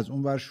 از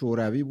اون ور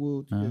شوروی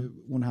بود که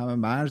اون همه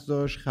مرز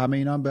داشت، همه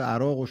اینا هم به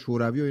عراق و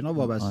شوروی و اینا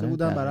وابسته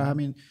بودن، برای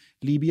همین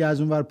لیبی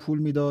از اون ور پول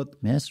میداد،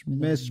 مصر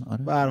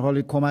به هر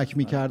حال کمک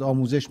میکرد،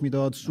 آموزش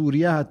میداد،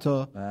 سوریه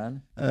حتی،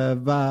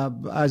 و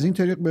از این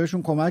طریق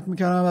بهشون کمک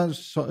میکردن و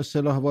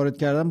سلاح وارد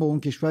کردن با اون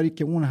کشوری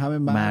که اون همه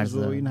مرز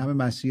و این همه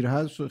مسیر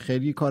هست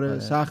خیلی کار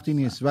سختی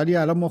نیست. ولی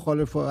الان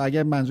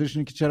اگر منظورش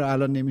اینه که چرا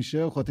الان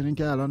نمیشه، خاطر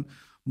اینکه الان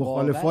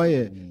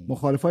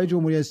مخالفای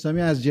جمهوری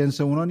اسلامی از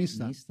جنس اونا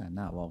نیستن.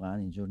 نه واقعا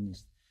اینجور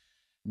نیست.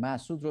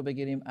 مسعود رو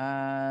بگیریم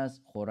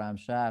از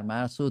خرمشهر.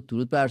 مسعود،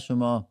 درود بر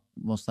شما.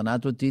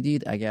 مستند رو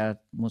دیدید؟ اگر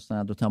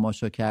مستند رو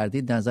تماشا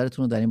کردید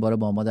نظرتون رو در این باره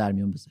با ما در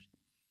میون بذارید.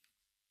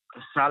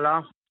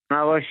 سلام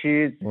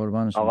نباشید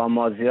آقا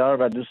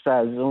مازیار و دوست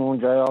عزیزمون.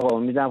 جای آقا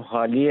امیدم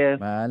خالیه.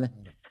 بله.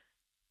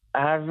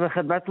 عرض به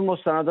خدمتتون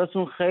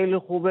مستنداتون خیلی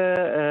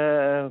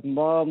خوبه.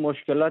 ما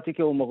مشکلاتی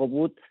که اون موقع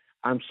بود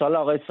امثال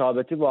آقای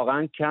ثابتی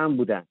واقعا کم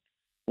بودن.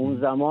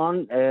 اون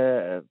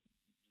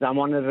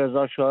زمان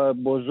رضا شاه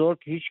بزرگ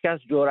هیچ کس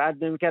جرئت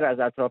نمی‌کرد از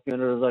اطرافیان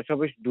رضا شاه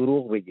بهش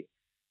دروغ بگه.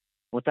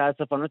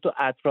 متاسفانه تو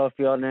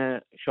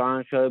اطرافیان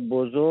شاهنشاه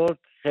بزرگ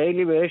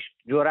خیلی بهش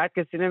جرئت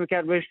کسی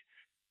نمی‌کرد بهش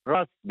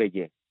راست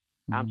بگه،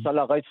 امثال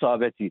آقای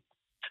ثابتی.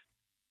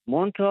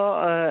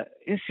 منتها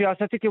این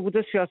سیاستی که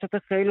بوده سیاست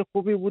خیلی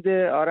خوبی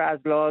بوده. آره، از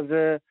لحاظ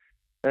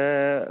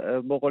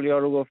به قول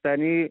یارو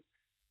گفتنی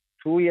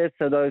توی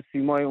صدای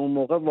سیمای اون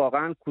موقع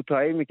واقعا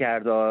کوتاهی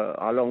می‌کرد.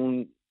 حالا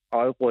اون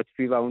آقای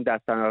قطبی و اون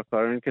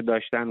دستاندرکارانی که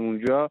داشتن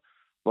اونجا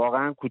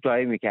واقعا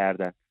کوتاهی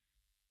می‌کردن.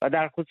 و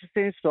در خصوص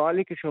این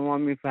سوالی که شما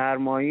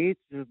میفرمایید،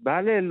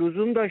 بله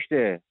لزوم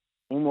داشته.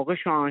 اون موقع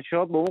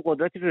شاهنشاه به اون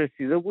قدرتی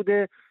رسیده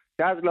بوده،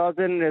 چه از لحاظ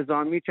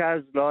نظامی چه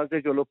از لحاظ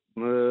جلو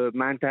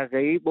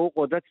منطقه‌ای به اون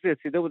قدرتی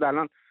رسیده بود.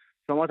 الان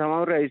شما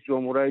تمام رئیس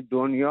جمهورهای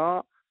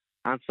دنیا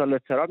امثال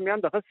ترامپ میان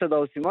داخل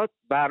صدا و سیما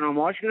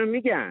برنامه‌هاشون رو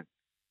میگن.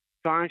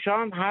 شاهنشاه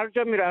هم هر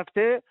جا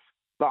میرفته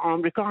و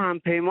آمریکا هم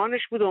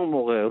پیمانش بود، اون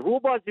موقع رو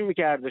بازی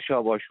میکرده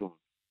شاه باشون.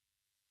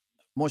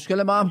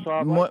 مشکل ما هم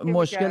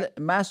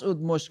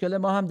مشکل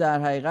ما هم در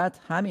حقیقت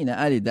همینه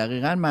علی.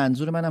 دقیقاً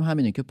منظور منم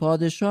همینه که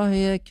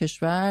پادشاه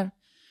کشور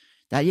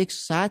در یک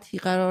سطحی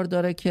قرار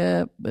داره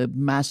که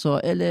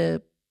مسائل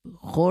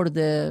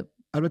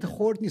البته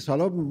خرد نیست.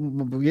 حالا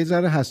یه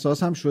ذره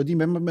حساس هم شدیم.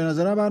 به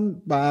نظر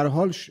من به هر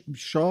حال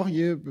شاه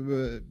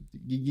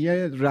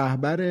یه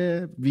رهبر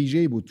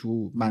ویژه‌ای بود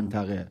تو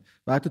منطقه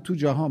و حتی تو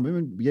جهان.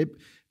 ببین یه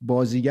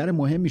بازیگر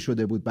مهمی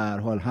شده بود به هر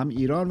حال، هم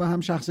ایران و هم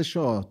شخص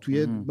شاه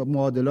توی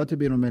معادلات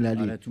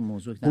بین‌المللی.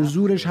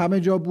 حضورش همه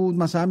جا بود.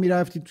 مثلا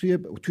میرفتی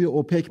توی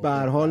اوپک به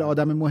هر حال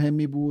آدم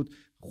مهمی بود.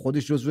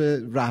 خودش جزو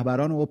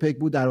رهبران اوپک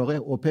بود. در واقع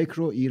اوپک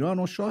رو ایران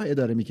و شاه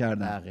اداره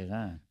می‌کردن.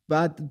 دقیقاً.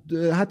 و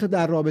حتی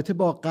در رابطه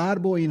با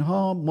غرب و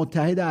اینها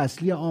متحد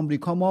اصلی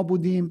آمریکا ما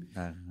بودیم.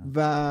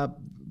 و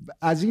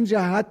از این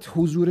جهت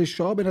حضور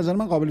شاه به نظر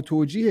من قابل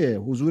توجیهه،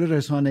 حضور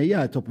رسانه‌ای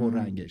حتی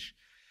پررنگش.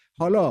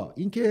 حالا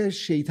اینکه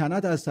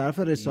شیطنت از طرف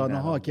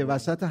رسانه‌ها که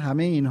وسط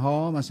همه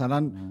اینها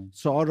مثلا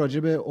سوال راجع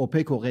به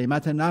اوپک و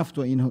قیمت نفت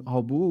و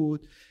اینها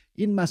بود،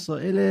 این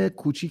مسائل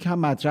کوچیک هم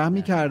مطرح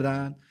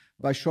می‌کردن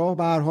و شاه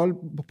به هر حال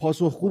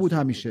پاسخگو بود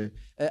همیشه.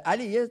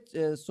 علی، یه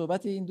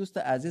صحبت این دوست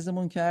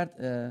عزیزمون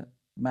کرد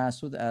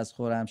مسعود از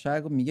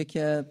خرمشهر، میگه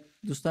که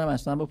دوست دارم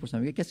اصلا بپرسم،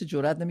 میگه کسی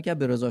جرئت نمی‌کرد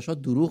به رضا شاه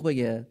دروغ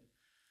بگه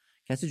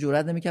کسی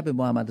جرئت نمی‌کرد به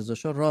محمد رضا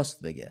شاه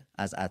راست بگه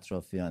از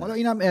اطرافیان. حالا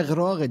اینم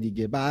اغراق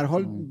دیگه. به هر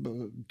حال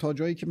تا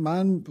جایی که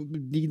من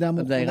دیدم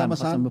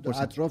مثلا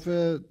اطراف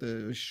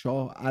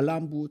شاه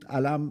علم بود،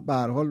 علم به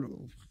هر حال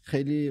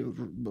خیلی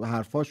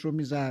حرفاش رو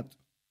میزد.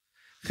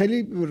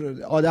 خیلی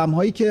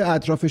آدم‌هایی که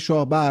اطراف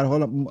شاه به هر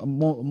حال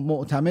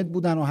معتمد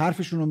بودن و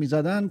حرفشون رو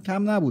میزدن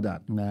کم نبودن.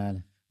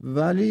 بله.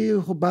 ولی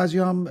خب بعضی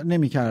هم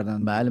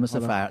نمی‌کردن. بله،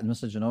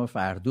 مثل جناب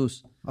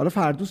فردوس. حالا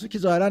فردوس که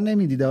ظاهرا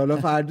نمیدیده. حالا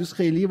فردوس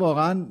خیلی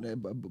واقعا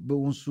به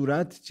اون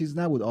صورت چیز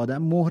نبود، آدم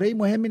مهره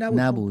مهمی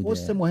نبود،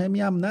 پست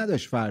مهمی هم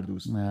نداشت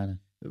فردوس. بله.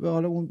 به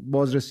حالا اون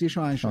بازرسی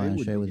شاهنشاهی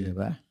بود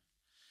دیگه.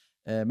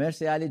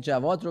 مرسی. علی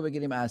جواد رو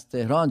بگیریم از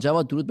تهران.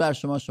 جواد درود بر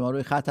شما، شما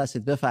روی خط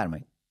هستید،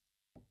 بفرمایید.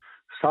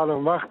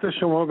 سلام، وقت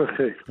شما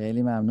بخیر.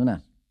 خیلی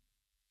ممنونم.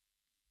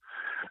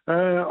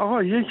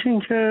 آقا یکی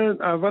این که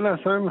اول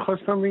اصلا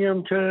میخواستم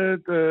بگم که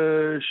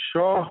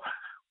شاه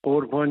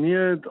قربانی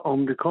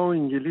آمریکا و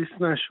انگلیس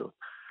نشد،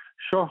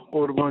 شاه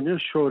قربانی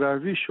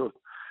شوروی شد،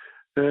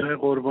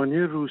 قربانی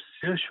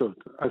روسیه شد.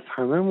 از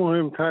همه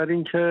مهمتر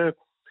این که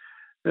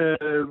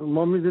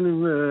ما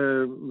میدونیم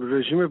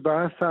رژیم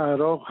بعث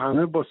عراق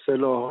همه با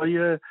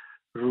سلاح‌های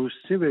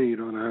روسی به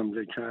ایران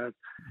حمله کرد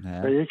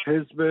و یک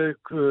حزب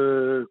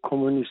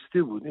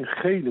کمونیستی بود. این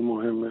خیلی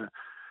مهمه،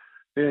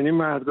 یعنی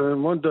مردم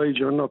ما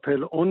دایجان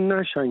ناپل اون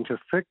نشن که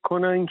فکر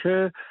کنن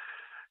که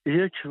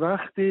یک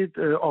وقتی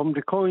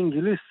آمریکا و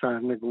انگلیس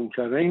سرنگون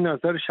کرده. این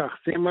نظر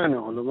شخصی منه.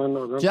 حالا من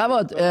آدم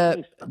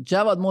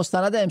جواد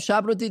مستند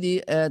امشب رو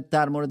دیدی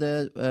در مورد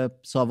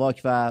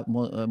ساواک و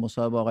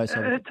مصاحبه آقای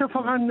ساواک؟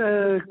 اتفاقا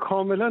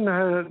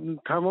کاملا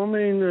تمام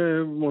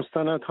این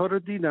مستندها رو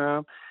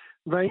دیدم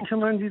و اینکه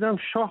من دیدم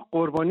شاه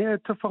قربانی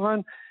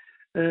اتفاقا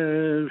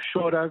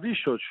شوروی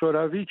شد.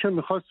 شوروی که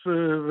میخواست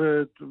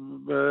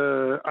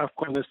به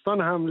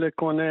افغانستان حمله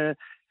کنه،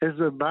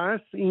 حزب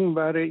بعث این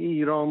برای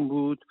ایران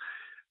بود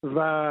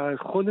و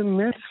خود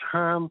مصر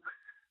هم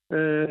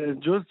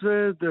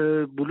جزو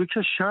بلوک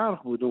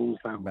شرق بود اون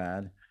زمان.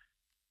 بله.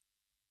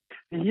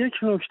 یک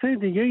نکته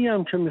دیگه ای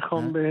هم که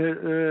میخوام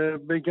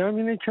بگم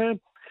اینه که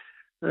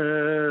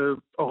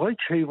آقای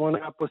کیوان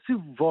عباسی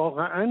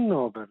واقعا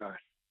نابغه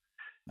است.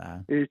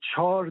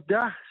 14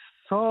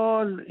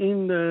 سال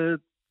این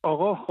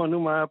آقا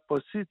خانم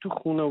عباسی تو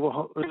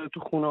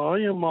خونه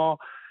های ما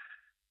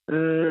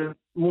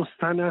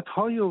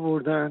مستندهای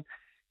آوردن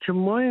که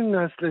ما این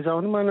نسل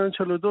جوان، من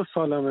 42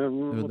 سالمه،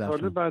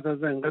 متولد بعد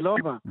از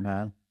انقلابم،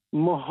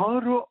 ماها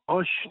رو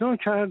آشنا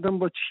کردم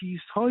با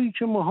چیزهایی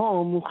که ماها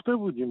آموخته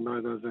بودیم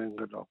بعد از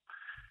انقلاب.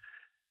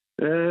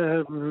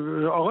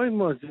 آقای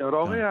مازیار،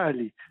 آقای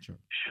علی،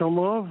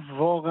 شما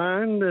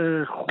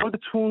واقعا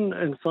خودتون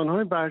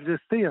انسانهای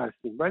برجسته‌ای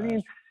هستین،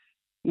 ولی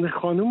این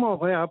خانم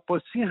آقای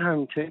عباسی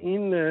هم که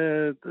این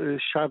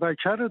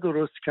شبکه رو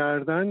درست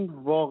کردن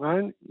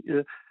واقعا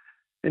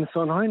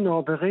انسانهای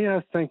نابغه‌ای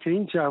هستن که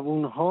این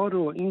جوانها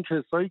رو، این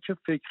کسایی که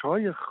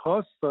فکرهای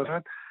خاص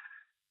دارن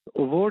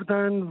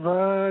آوردن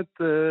و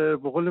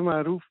به قول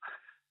معروف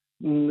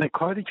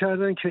کاری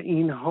کردن که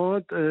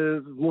اینها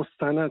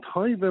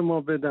مستندهایی به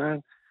ما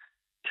بدن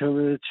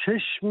که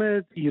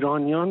چشم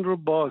ایرانیان رو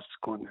باز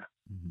کنه.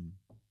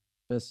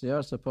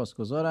 بسیار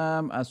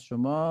سپاسگزارم از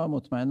شما.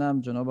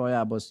 مطمئنم جناب آقای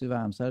عباسی و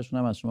همسرشون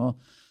هم از شما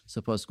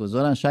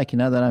سپاسگزارن، شکی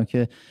ندارم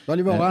که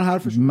ولی واقعا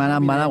حرفشون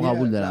منم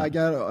قبول دارم.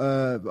 اگر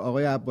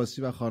آقای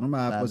عباسی و خانم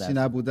عباسی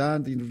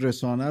نبودند این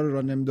رسانه رو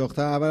را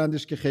نمی‌انداختن.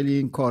 اولندش که خیلی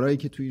این کارهایی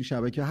که توی این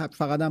شبکه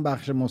فقط هم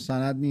بخش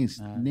مستند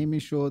نیست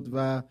نمیشد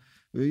و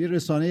یه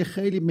رسانه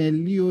خیلی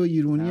ملی و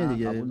ایرونیه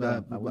دیگه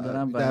و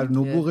در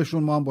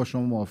نبوغشون ما هم با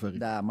شما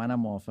موافقیم. منم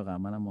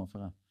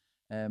موافقم.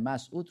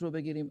 مسعود رو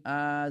بگیریم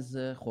از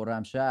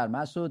خرمشهر.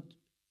 مسعود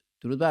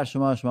درود بر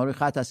شما، شما روی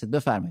خط هستید،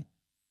 بفرمایید.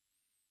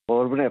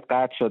 قربونت،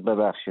 قطع شد،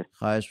 ببخشید.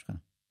 خواهش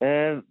می‌کنم.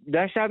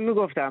 داشتم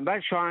میگفتم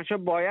بعد شاهنشاه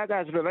باید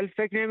از رو، ولی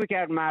فکر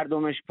نمی‌کرد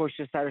مردمش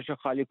پشت سرش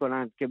خالی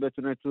کنند که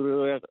بتونه تو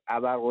روی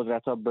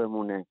ابرقدرت‌ها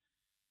بمونه.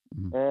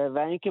 و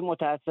اینکه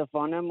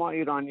متاسفانه ما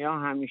ایرانی‌ها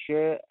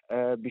همیشه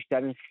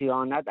بیشترین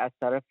خیانت از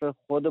طرف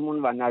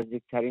خودمون و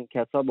نزدیکترین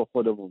کسا به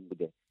خودمون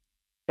بوده،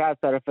 چه از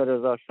طرف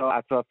رضا شاه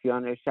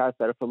اطرافیانش، چه از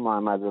طرف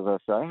محمد رضا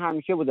شاه،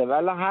 همیشه بوده.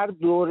 ولی هر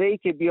دوره‌ای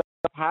که بیاد،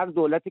 هر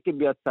دولتی که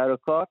بیاد سر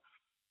کار،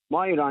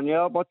 ما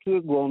ایرانی‌ها با توی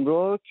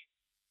گمرک،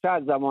 چه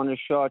از زمان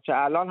شاه چه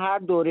الان، هر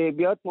دوره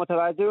بیاد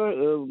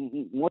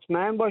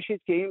مطمئن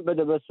باشید که این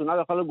بده بسونا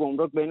داخل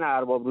گمرک بین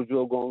ارباب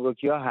رجوع و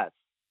گمرکی‌ها هست.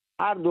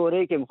 هر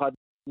دوره‌ای که میخواد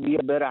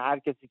بره، هر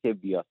کسی که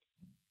بیاد،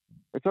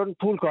 چون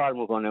پول کار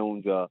میکنه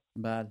اونجا.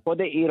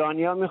 خود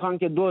ایرانی‌ها میخوان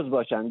که دزد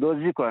باشن،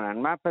 دزدی کنن.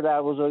 من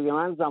پدر بزرگ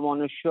من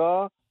زمان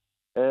شاه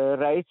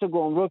رئیس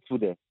گمرک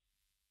بوده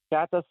که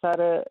حتی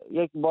سر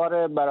یک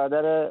بار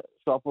برادر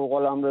شاپور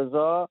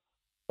غلامرضا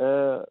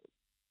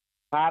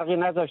فرقی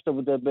نذاشته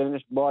بوده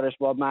بینش بارش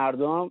با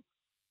مردم،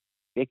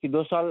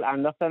 1-2 سال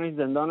انداختنش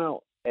زندان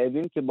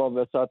اوین که با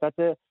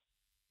وساطت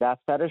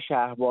دفتر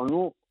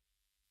شهربانو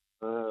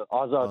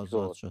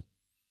آزاد شد.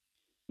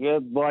 یه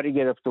باری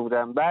گرفته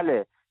بودن.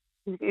 بله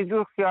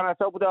اینجور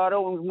خیانت ها بوده. آره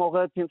اون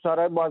موقع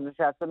تیمسارای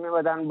بازنشسته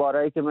میمدن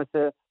بارایی که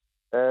مثل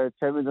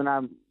چه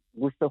میدونم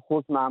گوشت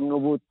خوک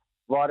ممنوع بود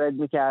وارد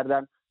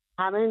میکردن.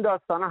 همه این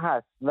داستان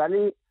هست،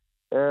 ولی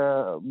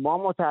ما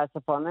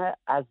متاسفانه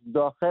از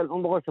داخل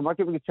اون موقع شما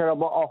که بگید چرا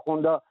با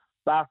آخوندا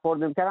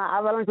برخورد میکردن،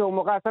 اولا که اون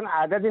موقع اصلا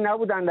عددی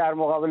نبودن در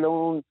مقابل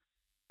اون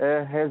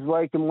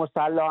حزبایی که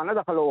مسلحانه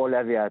داخل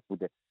اولویت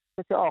بوده.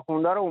 کسی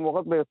آخوندا رو اون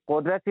موقع به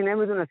قدرتی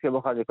نمیدونست که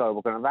بخواد این کار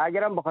بکنه و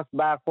اگرم بخواست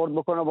برخورد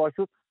بکنه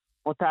باشون،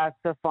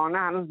 متاسفانه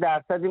هنوز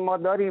درصدی ما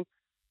داریم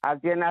از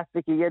یه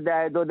نسلی که یه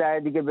دهه 2 دهه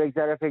دیگه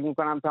بگذره فکر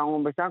میکنم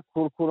تموم بشن،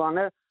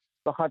 کورکورانه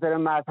به خاطر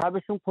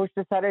مذهبشون پشت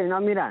سر اینا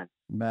میرن.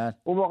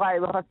 اون موقع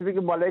بخواستی بگی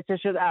بالای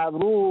چشت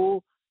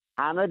ابرو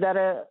همه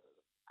در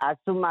از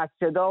تو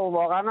مسجدا و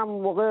واقعا هم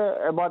اون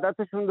موقع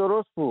عبادتشون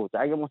درست بود.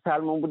 اگه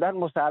مسلمان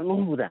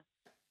بودن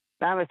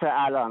نه مثل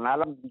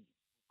الان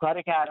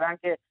کاری کردن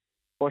که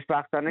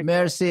خوشبختانه.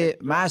 مرسی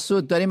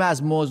مسعود، داریم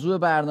از موضوع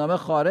برنامه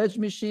خارج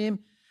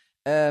میشیم.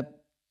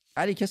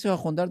 علی کسی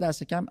آخونده رو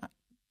دست کم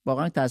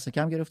واقعا دست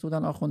کم گرفته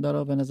بودن آخونده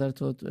رو به نظر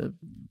تو؟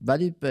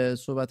 ولی به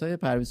صحبت‌های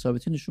پرویز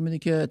ثابتی نشون میده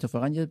که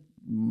اتفاقا یه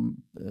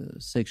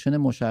سکشن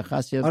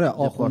مشخص آره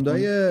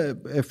آخوندهای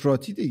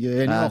افراطی دیگه،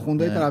 یعنی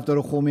آخوندهای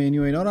طرفدار خمینی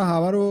و اینا رو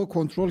همه رو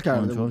کنترل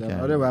کرده بودن.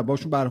 آره و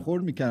باشون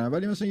برخورد میکردن.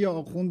 ولی مثلا یه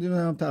آخوندی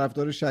هم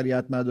طرفدار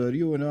شریعت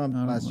مداری و اینا هم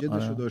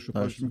مسجدش رو داشت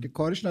و که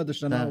کارش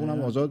نداشتن،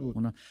 اونم آزاد بود.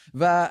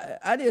 و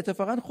علی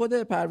اتفاقا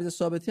خود پرویز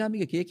ثابتی هم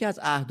میگه که یکی از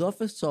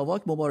اهداف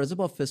ساواک مبارزه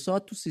با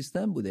فساد تو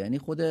سیستم بوده. یعنی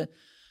خود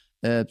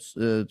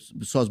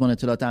سازمان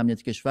اطلاعات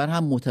امنیتی کشور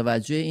هم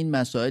متوجه این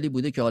مسائلی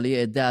بوده که حالا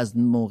یه عده از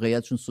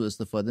موقعیتشون سوء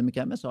استفاده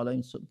میکنن، مثلا حالا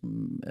این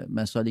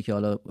مسائلی که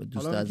حالا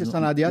دوست از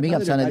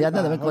سندیت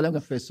نداره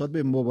فساد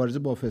به مبارزه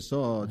با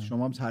فساد.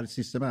 شما هم هر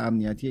سیستم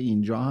امنیتی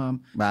اینجا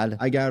هم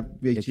اگر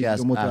به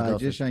چیزی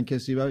متوجه شن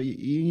کسی و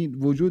این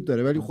وجود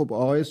داره. ولی خب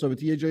آقای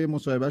ثابتی یه جای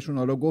مصاحبهشون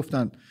حالا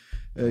گفتن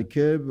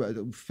که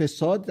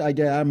فساد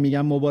اگر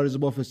میگن مبارزه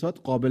با فساد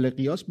قابل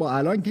قیاس با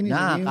الان که نیست.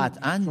 نه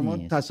قطعاً شما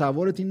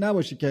تصورت این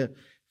نباشه که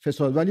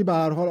فساد، ولی به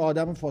هر حال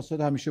آدم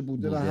فاسد همیشه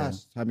بوده و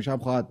هست، همیشه هم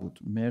خواهد بود.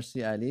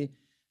 مرسی علی.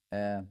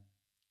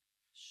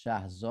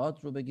 شهزاد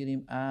رو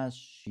بگیریم از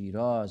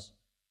شیراز.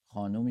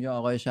 خانم یا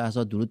آقای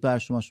شهزاد درود بر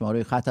شما، شما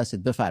روی خط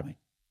هستید، بفرمایید.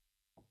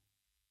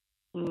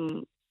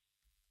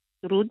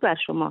 درود بر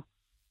شما.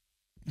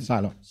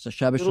 سلام.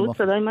 شب شما.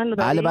 صدای من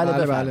بله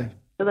بفرمایید.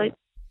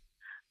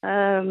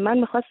 من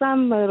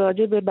میخواستم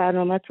راجع به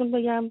برنامه‌تون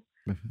بگم.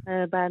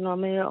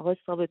 برنامه آقای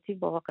ثابتی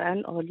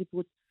واقعا عالی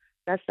بود،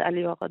 دست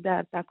علی آقا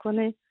درد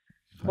نکنه.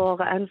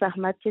 واقعا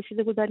زحمت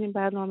کشیده بودن این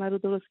برنامه رو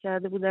درست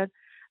کرده بودن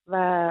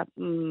و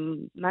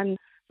من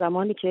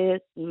زمانی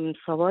که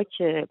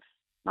ساواک،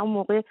 من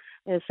موقع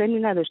سنی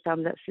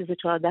نداشتم، 13-14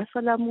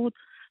 سالم بود،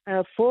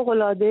 فوق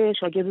العاده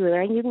شاگرد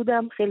رنگی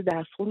بودم، خیلی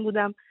درسخون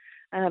بودم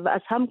و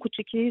از هم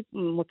کوچیکی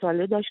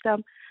مطالعه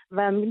داشتم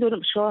و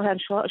میدونم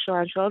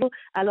شاهنشاه رو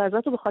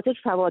اعلیحضرت رو به خاطر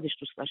سوادش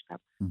دوست داشتم.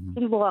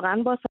 این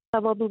واقعا با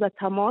سواد بود و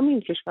تمام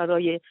این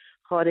کشورهای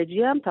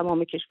خارجی هم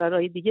تمام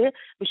کشورهای دیگه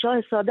به شاه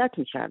حسادت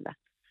میکردن،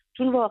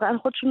 چون واقعا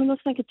خودشون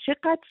می‌دونستن که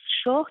چقدر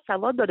شاه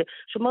سواد داره.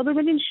 شما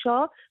ببینید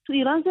شاه تو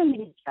ایران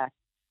زندگی میکرد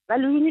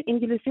ولی ببینید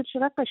انگلیسی رو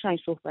چقدر قشنگ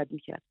صحبت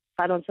میکرد،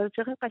 فرانسه رو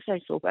چقدر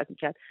قشنگ صحبت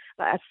میکرد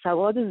و از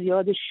سواد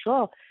زیاد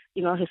شاه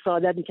اینا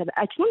حسادت میکرد.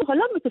 اکنون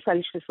حالا به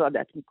پسرش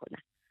حسادت میکنن،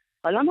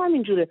 حالا هم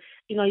همینجوره.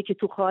 اینایی که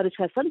تو خارج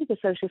هستن به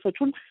پسرش حسادت،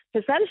 چون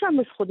پسرش هم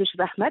مثل خودش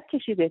رحمت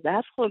کشیده،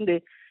 درس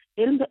خونده،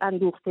 علم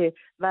اندوخته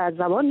و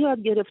زبان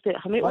یاد گرفته،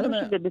 همه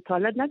اونش به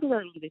بتالت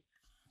نگذارونده.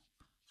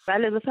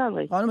 بله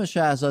بفرمایید. خانم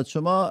شهزاد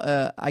شما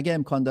اگه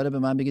امکان داره به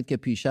من بگید که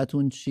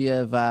پیشتون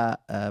چیه و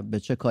به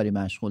چه کاری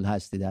مشغول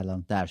هستید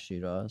الان در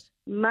شیراز؟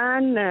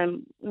 من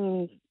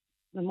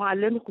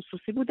معلم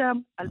خصوصی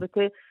بودم،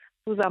 البته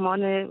تو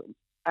زمان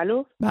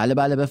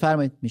بله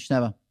بفرمایید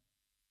میشنوم.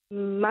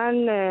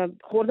 من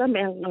خوردم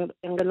به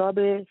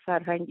انقلاب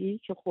فرهنگی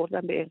که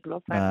خوردم به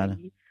انقلاب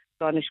فرهنگی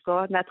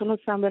دانشگاه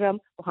نتونستم برم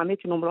و همه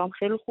که نمره‌ام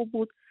خیلی خوب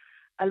بود.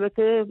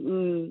 البته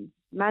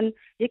من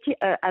یکی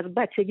از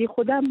بچگی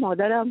خودم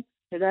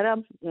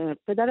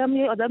پدرم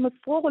یه آدم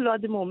فوق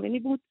العاده مؤمنی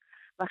بود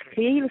و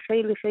خیلی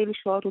خیلی خیلی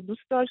شاه رو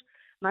دوست داشت.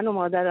 من و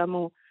مادرم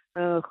و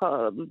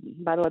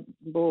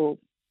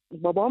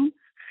بابام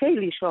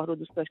خیلی شاه رو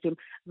دوست داشتیم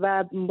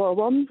و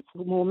بابام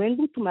مؤمن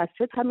بود، تو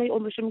مسجد همه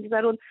عمرش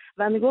میگذرون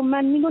و میگم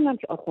من میدونم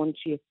که آخوند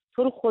چیه،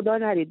 تو رو خدا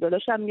نرید.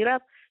 داداشم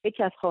میرفت،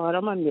 یکی از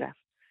خواهرام هم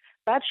میرفت.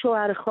 بعد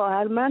شوهر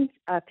خواهر من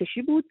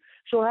ارتشی بود،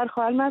 شوهر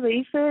خواهر من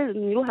رئیس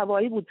نیرو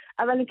هوایی بود.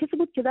 اولین کسی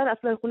بود که در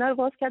اسلحه خونه رو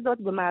باز کرد داد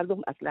به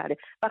مردم اسلحه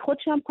و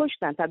خودش هم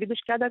کشتن،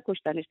 تبعیدش کردن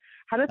کشتنش.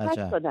 همه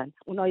پس دادن،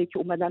 اونایی که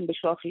اومدن به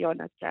شاه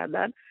خیانت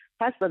کردن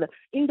پس دادن.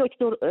 این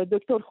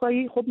دکتر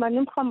خواهی، خب من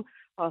نمیخوام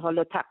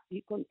حالا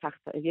تقدیر کنم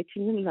یه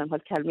چیزی نمیدونم حال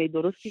کلمه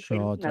درستی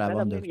شاد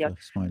روان دکتر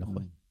اسماعیل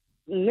خواهی،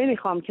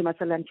 نمیخوام که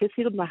مثلا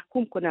کسی رو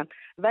محکوم کنم،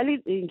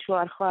 ولی این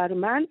شوهر خواهر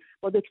من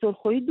با دکتر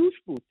خویی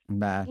دوست بود،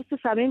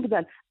 دوست صمیم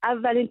بودن.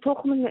 اولین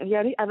تخم،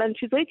 یعنی اولین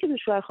چیزایی که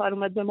شوهر خواهر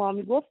اومد به ما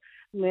میگفت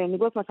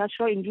میگفت مثلا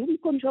شاه اینجور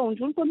میکنه، شاه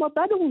اونجور میکنه، ما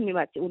بعدمون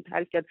میمد که اون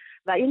تعریف کرد.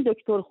 و این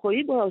دکتر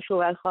خویی با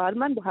شوهر خواهر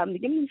من با هم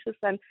دیگه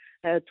میشستن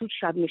تو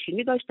شب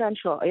نشینی داشتن،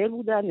 شاعر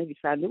بودن،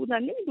 نویسنده بودن،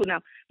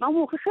 نمیدونم، من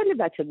موقع خیلی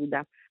بچه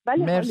بودم.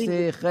 ولی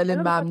مرسی، خیلی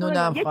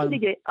ممنونم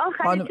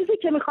خانم. چیزی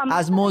که میخوام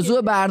از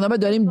موضوع برنامه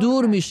داریم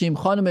دور میشیم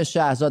خانم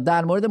شهرزاد،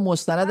 در مورد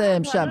مستند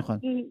امشب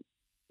میخوام.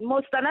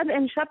 مستند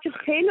امشب که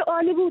خیلی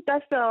عالی بود،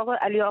 دست آقا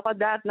علی آقا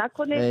درد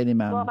نکنه،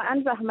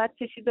 واقعا زحمت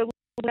کشیده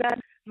بودن.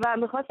 و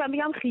میخواستم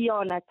بگم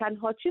خیانت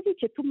تنها چیزی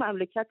که تو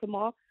مملکت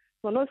ما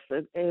تونست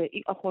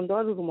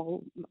آخوندها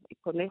رو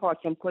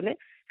حاکم کنه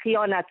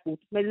خیانت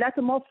بود. ملت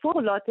ما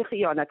فوق‌العاده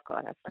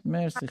خیانتکار هستن.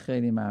 مرسی،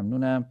 خیلی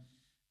ممنونم.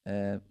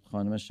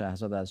 خانم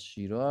شهرزاد از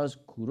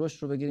شیراز.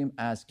 کوروش رو بگیریم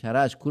از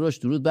کرج. کوروش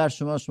درود بر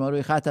شما، شما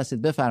روی خط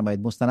هستید،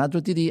 بفرمایید. مستند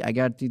رو دیدی؟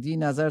 اگر دیدی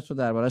نظرت رو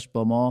دربارش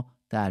با ما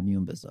در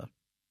میون بذار.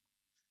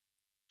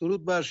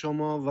 درود بر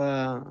شما و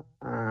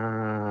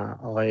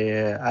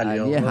آقای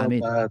علی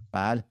حمید.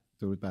 بله،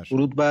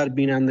 درود بر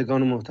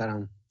بینندگان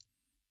محترم.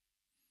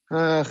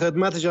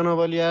 خدمت جناب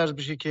عالی عرض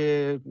بشه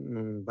که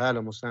بله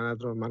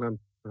مستند رو منم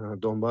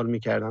دنبال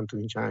میکردم تو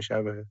این چند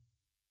شبه،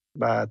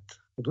 بعد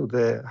حدود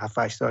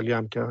 7-8 سالی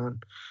هم که من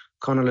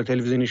کانال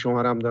تلویزیونی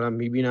شما رو هم دارم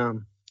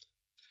میبینم.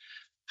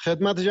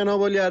 خدمت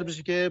جناب عالی عرض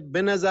بشه که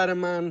به نظر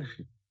من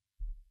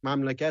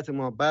مملکت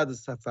ما بعد از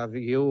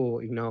صفویه و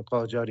اینا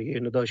قاجاریه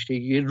اینو داشته،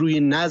 یه روی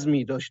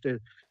نظمی داشته،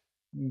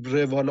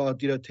 روال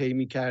عادی را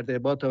طی کرده،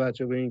 با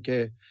توجه به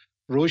اینکه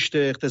رشد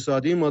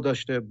اقتصادی ما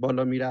داشته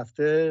بالا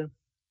میرفته.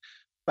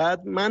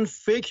 بعد من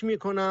فکر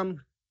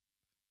میکنم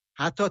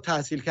حتی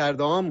تحصیل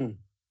کرده هامون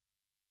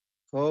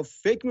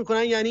فکر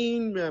میکنن یعنی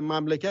این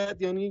مملکت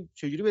یعنی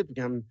چجوری بهت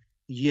بگم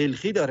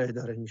یلخی داره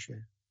اداره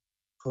میشه.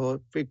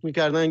 خب فکر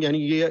میکردن یعنی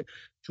یه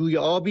جوی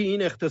آبی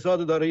این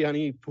اقتصاد داره،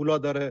 یعنی پولا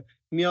داره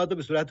میاد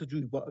به صورت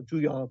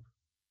جوی آب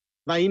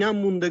و این هم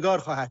موندگار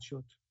خواهد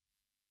شد.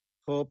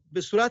 خب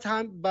به صورت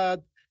هم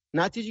بعد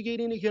نتیجه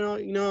گیری اینه که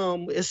اینا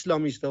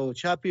اسلامیستا و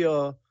چپی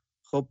ها،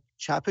 خب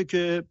چپه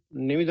که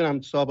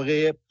نمیدونم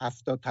سابقه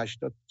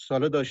 70-80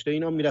 ساله داشته،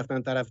 اینا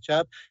میرفتن طرف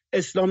چپ.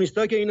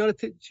 اسلامیستا که اینا رو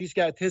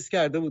تست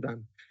کرده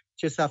بودن،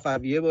 چه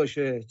صفویه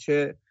باشه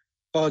چه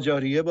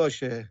قاجاریه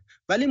باشه.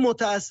 ولی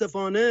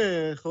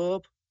متاسفانه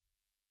خب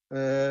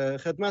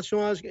خدمت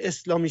شما از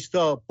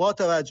اسلامیستا با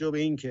توجه به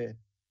این که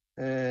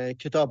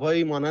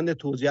کتاب‌هایی مانند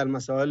توضیح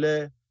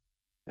المسائل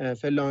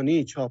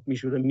فلانی چاپ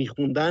می‌شده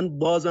میخوندن،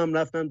 بازم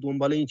رفتن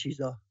دنبال این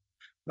چیزا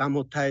و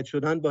متحد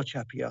شدن با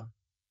چپیا.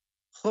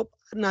 خب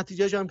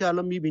نتیجهش هم که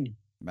الان می‌بینیم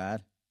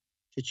بله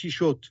که چی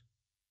شد.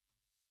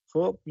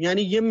 خب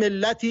یعنی یه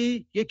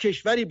ملتی یه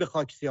کشوری به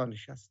خاک سیاه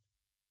نشست.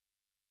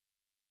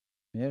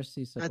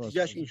 مرسی، سپاس.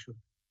 نتیجهش این شد.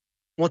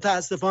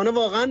 متاسفانه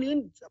واقعا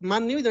این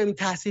من نمیدونم این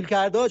تحصیل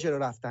کرده ها چرا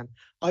رفتن،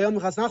 آیا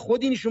میخواستن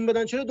خودی نشون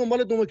بدن، چرا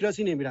دنبال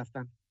دموکراسی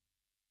نمیرفتن؟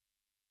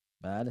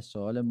 بله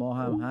سوال ما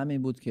هم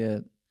همین بود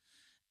که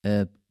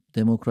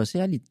دموکراسی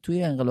علی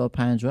توی انقلاب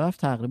 57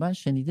 تقریبا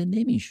شنیده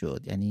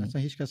نمیشد، یعنی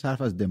اصلا هیچ کس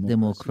حرف از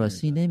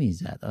دموکراسی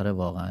نمیزد. آره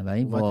واقعا. و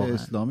این واقعا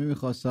اسلامی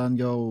میخواستن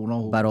یا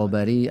اونا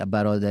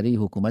برادری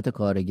حکومت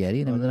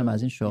کارگری، نمیدونم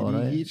از این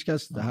شعارها، یعنی هیچ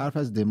کس حرف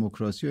از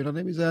دموکراسی اینا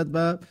نمیزد.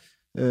 و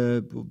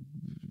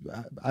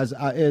از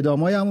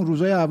اعدامای همون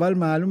روزای اول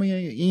معلومه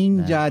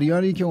این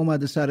جریانی که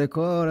اومده سر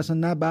کار اصلا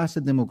نه بحث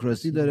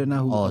دموکراسی داره، نه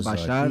حقوق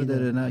بشر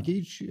داره، نه که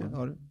هیچ.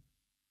 آره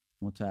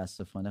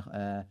متاسفانه.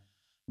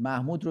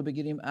 محمود رو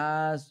بگیریم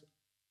از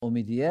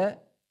امیدیه.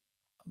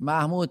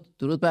 محمود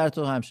درود بر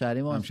تو،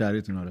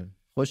 همشهریتون. آره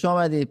خوش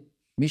آمدی،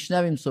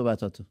 میشنویم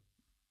صحبتاتو.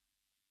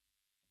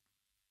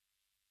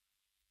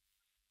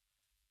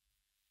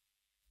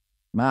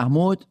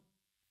 محمود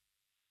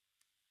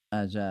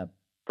عجب.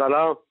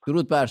 سلام،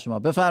 درود بر شما،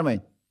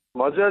 بفرمایید.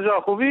 ماجرا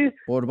جا خوبی؟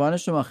 قربان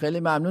شما، خیلی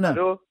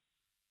ممنونم.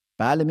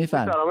 بله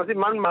میفرمایید. سلامتی.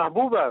 من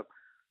محبوبم.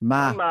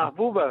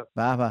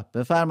 به به،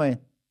 بفرمایید.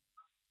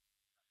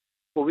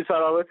 خوبی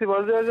سلامتی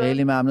ماجرا جا؟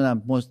 خیلی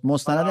ممنونم.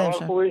 مستند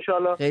امشب خوبی ان شاء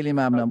الله. خیلی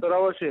ممنونم.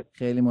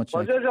 خیلی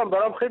متشکرم. ماجرا جان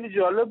برام خیلی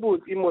جالب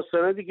بود این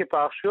مستندی که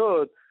پخش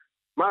شد.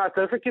 من از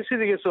طرف کسی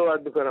دیگه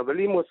صحبت میکنم،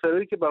 ولی این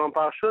مستندی که برام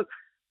پخش شد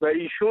و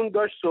ایشون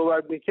داشت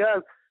صحبت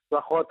میکرد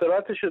و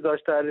خاطراتش رو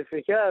داشت تعریف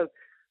میکرد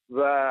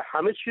و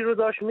همه چی رو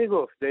داشت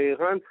میگفت.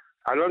 دقیقاً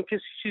الان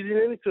کسی چیزی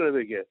نمیتونه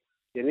بگه،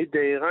 یعنی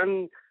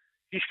دقیقاً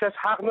هیچ کس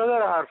حق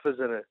نداره حرف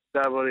بزنه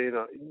درباره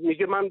اینا.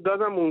 میگه من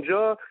دادم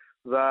اونجا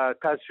و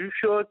تصویب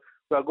شد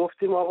و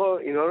گفتیم آقا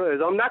اینا رو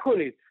اعدام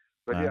نکنید،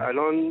 ولی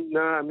الان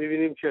نه،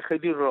 میبینیم که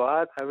خیلی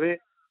راحت همه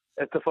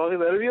اتفاقی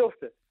داره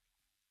بیفته.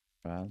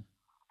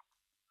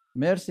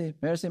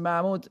 مرسی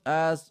محمود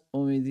از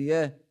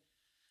امیدیه.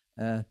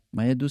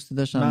 من یه دوستی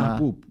داشتم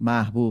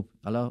محبوب،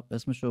 حالا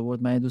اسمش رو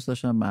برد. من یه دوست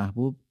داشتم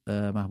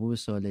محبوب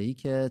صالحی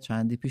که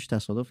چندی پیش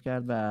تصادف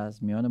کرد و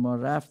از میان ما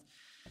رفت،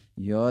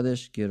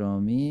 یادش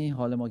گرامی،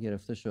 حال ما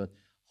گرفته شد.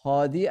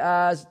 هادی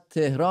از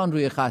تهران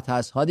روی خط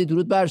هست. هادی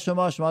درود بر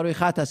شما، شما روی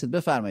خط هستید،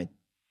 بفرمایید.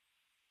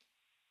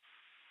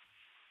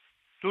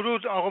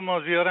 درود آقا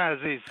مازیار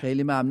عزیز،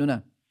 خیلی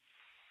ممنونم.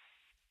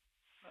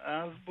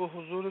 از به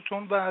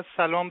حضورتون و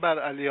سلام بر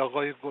علی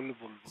آقای گل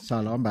بلبل.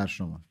 سلام بر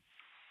شما.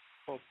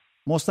 خب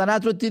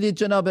مستند رو دیدید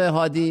جناب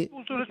هادی؟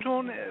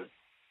 حضورتون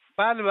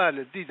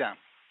بله دیدم.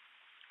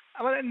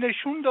 اول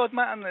نشون داد،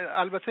 من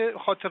البته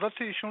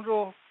خاطرات ایشون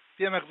رو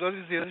یه مقدار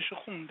زیادش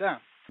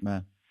خوندم.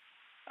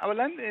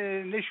 اولا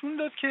نشون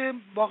داد که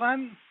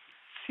واقعا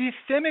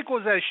سیستم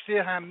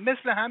گذشته هم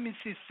مثل همین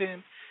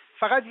سیستم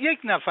فقط یک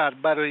نفر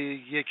برای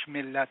یک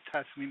ملت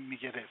تصمیم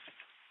میگرفت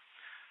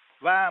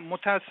و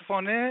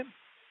متاسفانه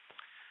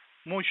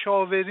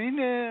مشاورین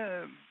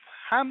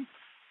هم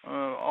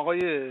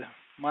آقای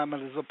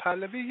محمد رضا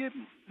پهلوی یه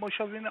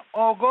مشاورین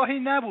آگاهی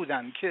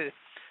نبودن که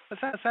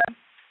مثلا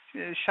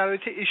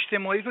شرایط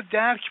اجتماعی رو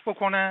درک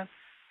بکنن،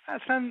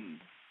 اصلا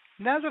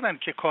نذارن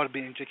که کار به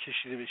اینجا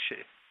کشیده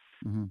بشه.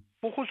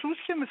 بخصوص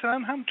که مثلا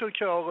همونطور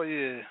که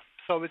آقای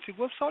ثابتی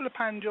گفت سال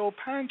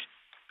 55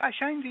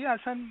 قشنگ دیگه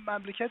اصلا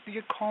مملکت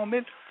دیگه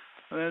کامل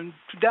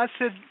تو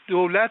دست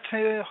دولت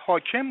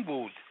حاکم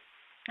بود،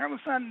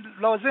 مثلا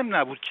لازم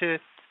نبود که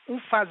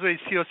اون فضای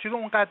سیاسی رو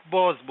اونقدر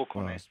باز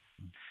بکنه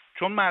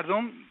چون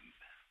مردم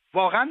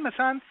واقعا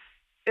مثلا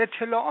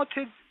اطلاعات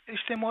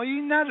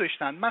اجتماعی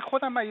نداشتن. من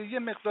خودم یه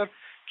مقدار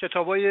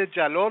کتابای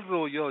جلال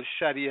رو یا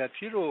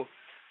شریعتی رو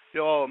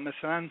یا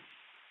مثلا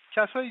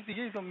کسای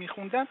دیگه رو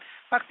میخوندم،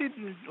 وقتی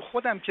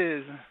خودم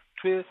که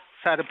توی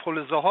سر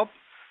پل ذهاب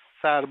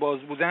سرباز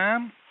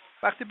بودم،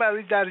 وقتی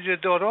برای درجه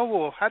دارا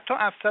و حتی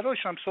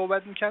افسراشم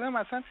صحبت میکردم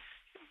اصلا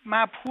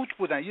مبهوت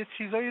بودن. یه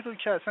چیزایی رو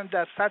که اصلا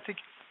در سطح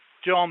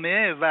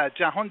جامعه و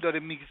جهان داره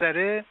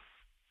میگذره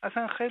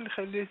اصلا خیلی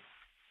خیلی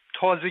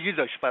تازگی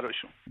داشت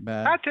براشون.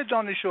 سطح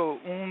دانش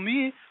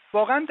عمومی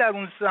واقعا در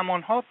اون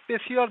زمانها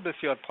بسیار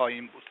بسیار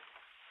پایین بود.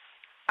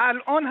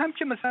 الان هم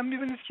که مثلا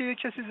میبینید که یه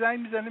کسی زنگ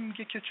میزنه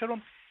میگه که چرا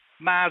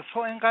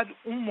مرزها اینقدر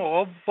اون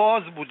موقع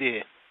باز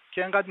بوده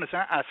که اینقدر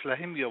مثلا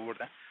اسلحه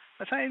میآوردن،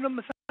 مثلا اینو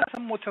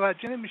مثلا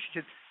متوجه نمیشه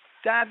که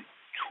در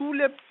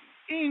طول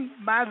این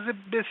مرز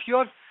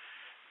بسیار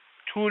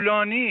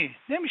طولانی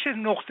نمیشه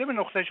نقطه به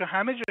نقطهشو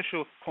همه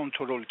جاشو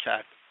کنترل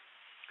کرد.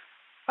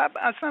 و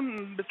اصلا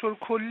به طور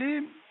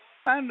کلی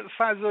من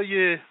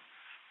فضای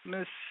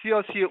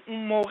سیاسی اون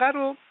موقع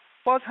رو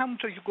باز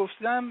همونطور که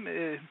گفتم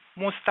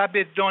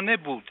مستبدانه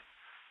بود.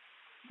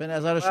 به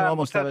نظر شما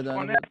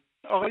مستبدانه بود؟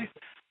 آقای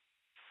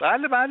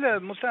بله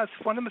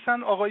متاسفانه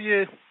مثلا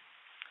آقای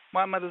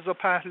محمد رضا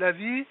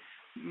پهلوی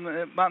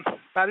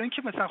برای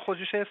اینکه مثلا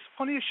خودش حفظ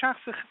کنه یه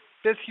شخص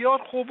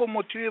بسیار خوب و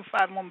مطیع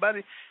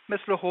فرمانبری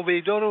مثل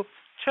هویدا رو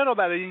چرا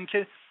برای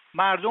اینکه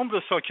مردم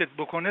رو ساکت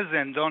بکنه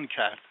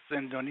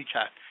زندانی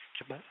کرد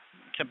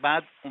که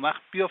بعد اون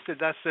وقت بیافته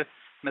دست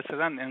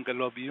مثلا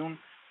انقلابیون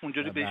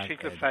اونجوری به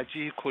شکل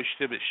فجیعی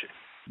کشته بشه.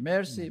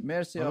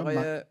 مرسی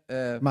آقای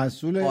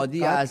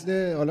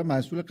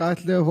مسئول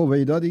قتل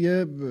هویدا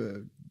دیگه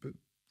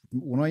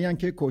اونایی هم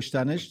که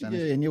کشتنش دیگه،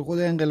 یعنی خود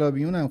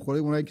انقلابیون هم، خود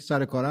اونایی که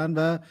سر کارن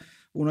و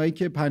اونایی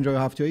که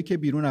 57 هایی که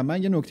بیرونن.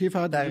 من یه نکته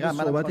فقط در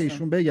صحبت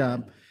ایشون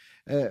بگم.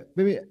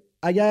 ببین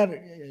اگر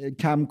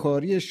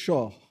کمکاری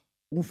شاه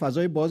اون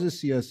فضای باز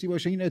سیاسی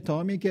باشه، این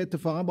اتهامی که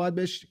اتفاقا باید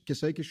بهش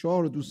کسایی که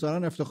شاه رو دوست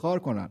دارن افتخار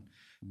کنن.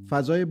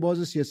 فضای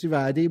باز سیاسی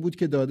وعده‌ای بود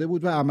که داده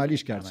بود و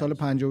عملیش کرد. سال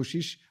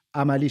 56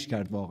 عملیش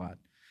کرد واقعا.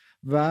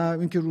 و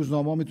اینکه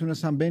روزنامه‌ها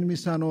میتونستن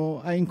بنویسن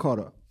و این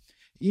کارا.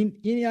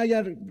 این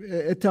اگر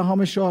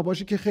اتهام شاه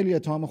باشه که خیلی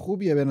اتهام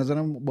خوبیه، به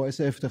نظرم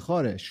باعث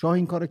افتخاره. شاه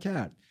این کارو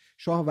کرد.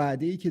 شاه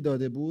وعده‌ای که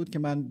داده بود که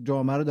من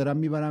جامعه رو دارم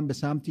میبرم به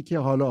سمتی که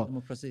حالا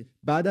دموکراسی.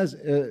 بعد از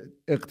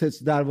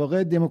در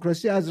واقع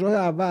دموکراسی از راه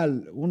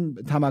اول اون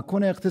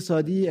تمکن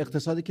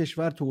اقتصاد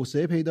کشور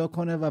توسعه پیدا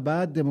کنه و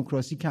بعد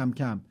دموکراسی کم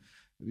کم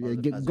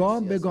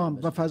گام به گام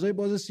و فضای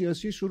باز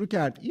سیاسی شروع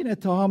کرد. این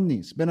اتهام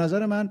نیست. به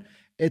نظر من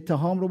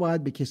اتهام رو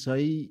باید به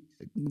کسایی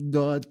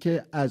داد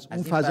که از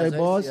اون فضای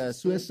باز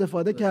سوء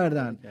استفاده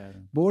کردن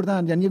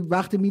بردن. یعنی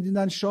وقتی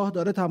میدیدن شاه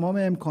داره تمام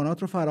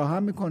امکانات رو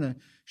فراهم میکنه،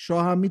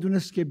 شاه هم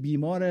میدونست که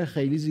بیماره،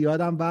 خیلی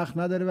زیاد هم وقت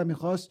نداره و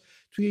میخواست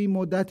توی این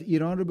مدت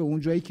ایران رو به اون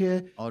جایی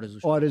که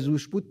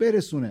آرزوش بود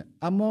برسونه.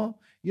 اما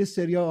یه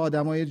سری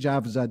آدمای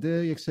جو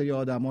زده، یک سری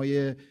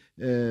آدمای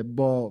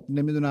با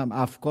نمیدونم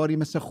افکاری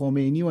مثل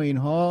خمینی و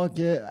اینها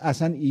که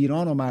اصلا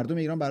ایران و مردم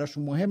ایران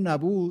براشون مهم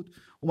نبود،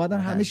 اومدن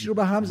همه چی رو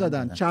به هم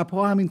زدن. چپ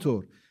ها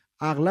همینطور،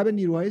 اغلب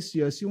نیروهای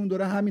سیاسی اون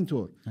دوره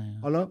همینطور.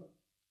 حالا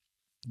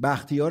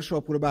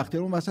شاپور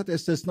بختیار اون وسط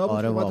استثناء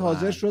بود، بعد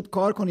حاضر شد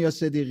کار کنه، یا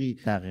صدیقی.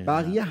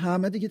 بقیه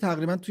همه دیگه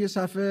تقریبا توی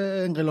صف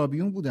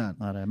انقلابیون بودن.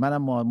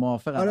 منم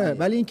موافقم.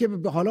 ولی اینکه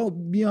حالا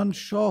بیان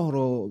شاه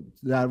رو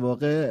در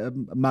واقع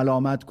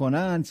ملامت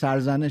کنن،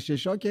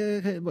 سرزنشش ها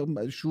که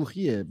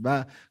شوخیه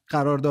و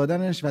قرار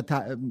دادنش و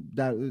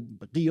در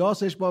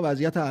قیاسش با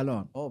وضعیت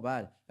الان.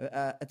 بله.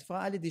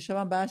 اتفاقا علی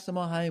دیشب بحث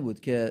ما همین بود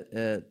که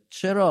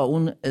چرا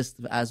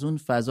از اون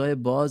فضای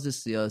باز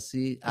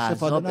سیاسی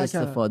احزاب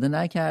استفاده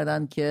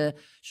نکردن که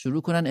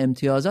شروع کنن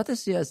امتیازات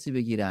سیاسی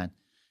بگیرن،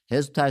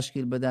 حزب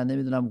تشکیل بدن،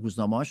 نمیدونم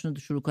روزنامه‌هاشون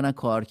رو شروع کنن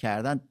کار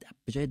کردن،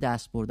 به جای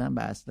دست بردن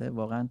به اسلحه.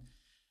 واقعا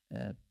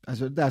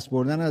از دست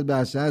بردن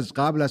از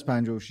قبل از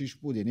 56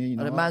 بود. یعنی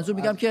اینا منظور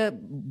میگم که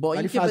با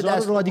این که به فضا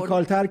دست رو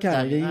رادیکال‌تر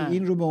کرد، یعنی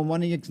این رو به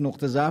عنوان یک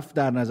نقطه ضعف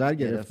در نظر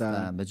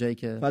گرفتن به جایی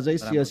که فضای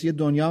سیاسی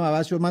دنیا هم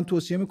عوض شد. من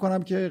توصیه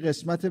میکنم که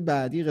قسمت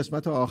بعدی،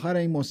 قسمت آخر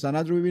این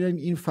مستند رو ببینید.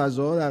 این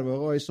فضا در واقع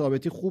آقای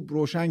ثابتی خوب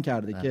روشن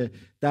کرده که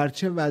در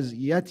چه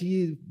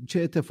وضعیتی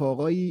چه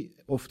اتفاقایی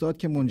افتاد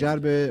که منجر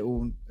به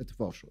اون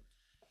اتفاق شد.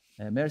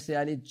 مرسی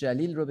علی.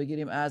 جلیل رو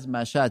بگیریم از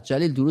مشهد.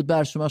 جلیل درود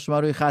بر شما، شما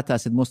روی خط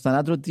هستید،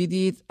 مستند رو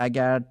دیدید؟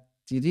 اگر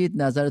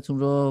دیدید نظرتون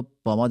رو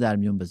با ما در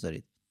میون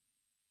بذارید.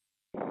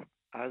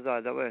 عرض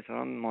ادب و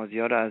احترام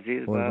مازیار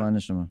عزیز و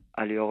شما.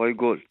 علی آقای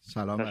گل،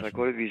 سلام.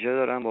 تشکر ویژه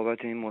دارم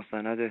بابت این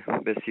مستند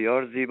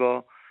بسیار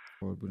زیبا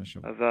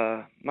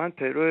و من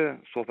پیرو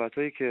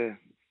صحبتایی که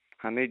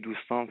همه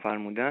دوستان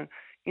فرمودن.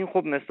 این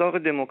خب مصداق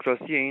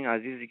دموکراسی این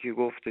عزیزی که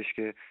گفتش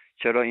که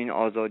چرا این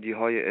آزادی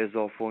های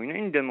اضافه و اینا،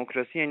 این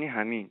دموکراسی یعنی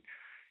همین.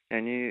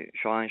 یعنی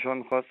شاهنشاه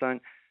میخواستن،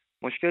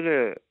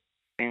 مشکل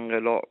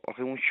انقلاب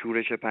آخه اون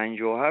شورش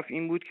 57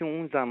 این بود که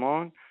اون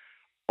زمان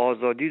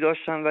آزادی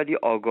داشتن ولی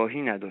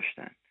آگاهی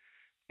نداشتن.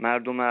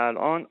 مردم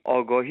الان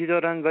آگاهی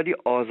دارن ولی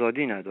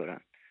آزادی ندارن.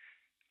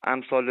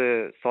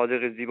 امثال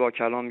صادق زیبا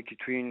کلامی که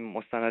توی این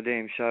مستند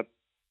امشب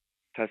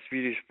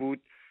تصویرش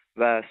بود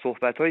و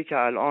صحبتایی که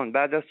الان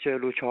بعد از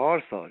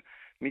 44 سال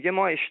میگه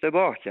ما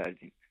اشتباه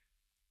کردیم.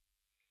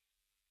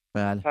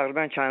 بله.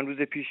 تقریبا چند روز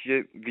پیش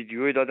یه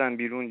ویدیویی دادن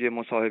بیرون، یه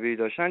مصاحبه‌ای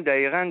داشتن،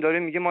 دقیقاً داره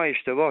میگه ما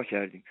اشتباه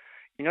کردیم.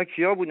 اینا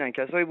کیا بودن؟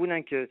 کسایی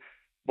بودن که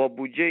با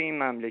بودجه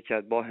این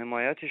مملکت، با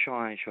حمایت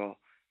شاهنشاه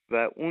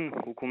و اون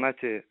حکومت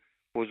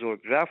بزرگ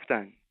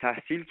رفتن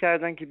تحصیل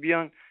کردن که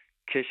بیان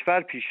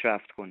کشور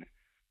پیشرفت کنه.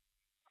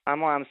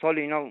 اما امثال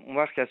اینا اون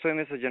وقت کسایی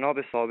مثل جناب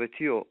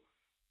ثابتی و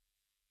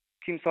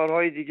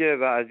تیمسارهای دیگه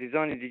و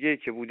عزیزان دیگه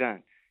که بودن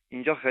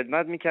اینجا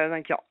خدمت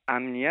میکردن که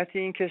امنیت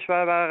این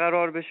کشور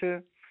برقرار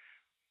بشه.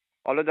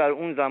 حالا در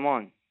اون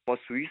زمان با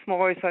سوئیس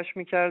مقایسش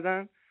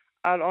میکردن،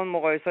 الان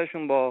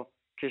مقایسهشون با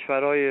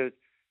کشورهای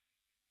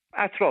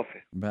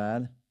اطرافه.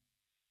 بله.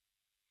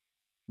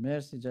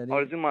 مرسی جلیل.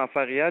 آرزوی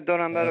موفقیت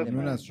دارم براتون.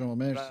 ممنون از شما.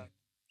 مرسی.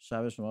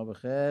 شب شما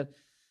بخیر.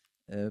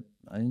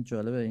 این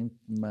جالبه، این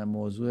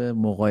موضوع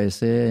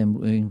مقایسه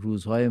این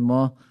روزهای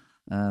ما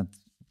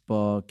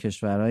با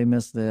کشورهای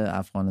مثل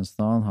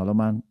افغانستان. حالا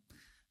من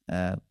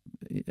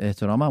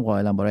احترامم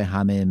قائلم برای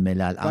همه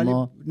ملل،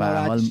 اما به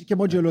هر حال که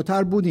ما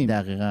جلوتر بودیم.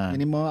 دقیقاً.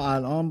 یعنی ما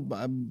الان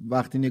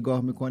وقتی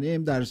نگاه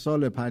میکنیم در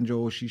سال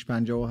 56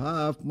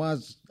 57 ما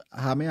از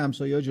همه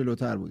همسایه‌ها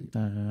جلوتر بودیم.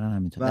 دقیقاً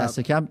همینطور.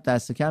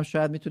 دست کم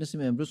شاید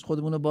میتونستیم امروز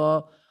خودمون رو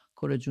با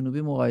کره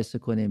جنوبی مقایسه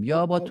کنیم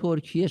یا با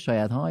ترکیه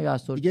شاید، یا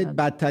از ترکیه. دیگه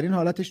بدترین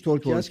حالتش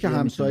ترکیه است که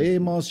همسایه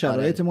ماست،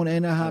 شرایطمون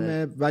عین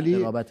همه، ولی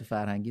رقابت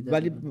فرهنگی داره.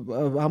 ولی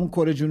همون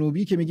کره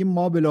جنوبی که میگیم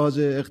ما به لحاظ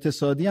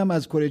اقتصادی هم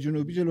از کره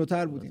جنوبی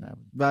جلوتر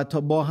بودیم و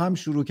تا با هم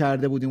شروع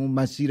کرده بودیم اون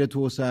مسیر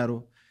توسعه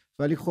رو.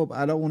 ولی خب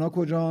الان اونا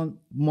کجان،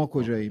 ما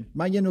کجاییم؟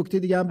 من یه نکته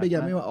دیگه هم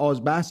بگم،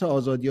 بحث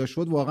آزادی‌ها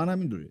شد، واقعا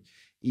همینطوره.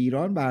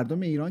 ایران، مردم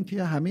ایران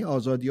که همه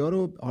آزادی‌ها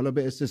رو، حالا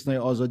به استثنای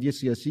آزادی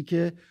سیاسی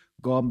که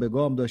گام به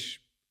گام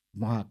داشت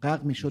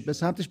محقق میشد به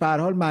سمتش، به هر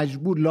حال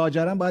مجبور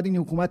لاجرم باید این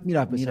حکومت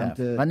میرفت به سمت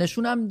و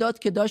نشون هم داد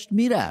که داشت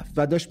میرفت.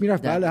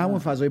 بله، همون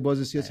فضای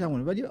باز سیاسی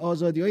همونه. ولی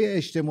آزادی‌های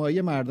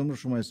اجتماعی مردم رو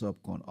شما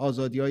حساب کن،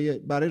 آزادی‌های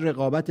برای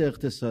رقابت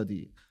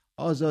اقتصادی،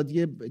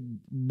 آزادی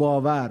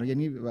باور،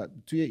 یعنی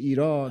توی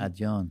ایران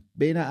ادیان،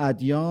 بین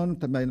ادیان،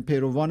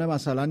 پیروان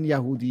مثلا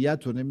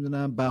یهودیت و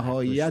نمیدونم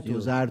بهاییت و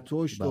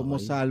زرتشت و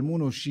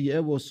مسلمون و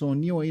شیعه و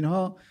سنی و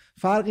اینها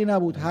فرقی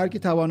نبود. هر کی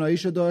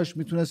تواناییشو داشت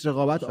میتونست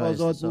رقابت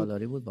آزاد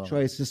بود،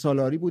 شایسته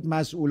سالاری بود.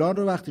 مسئولان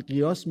رو وقتی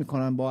قیاس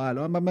میکنن با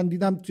الان، من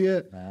دیدم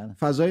توی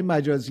فضای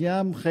مجازی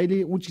هم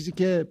خیلی اون چیزی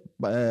که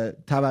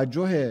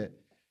توجه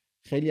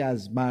خیلی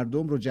از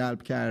مردم رو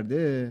جلب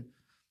کرده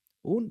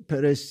اون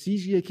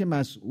پرستیژیه که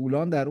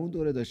مسئولان در اون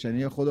دوره داشتن.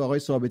 یا خود آقای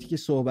ثابتی که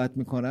صحبت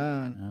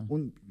میکنن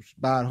اون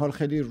به هر حال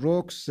خیلی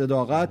رکس،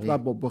 صداقت و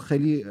با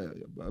خیلی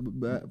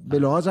به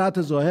لحاظ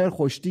حتی ظاهر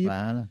خوشتیپ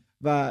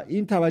و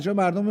این توجه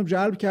مردم رو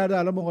جلب کرده.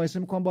 الان مقایسه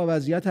میکنم با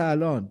وضعیت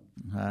الان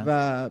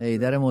و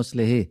حیدر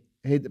مصلحی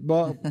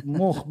با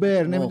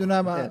مخبر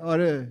نمیدونم،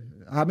 آره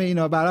همه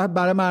اینا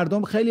برای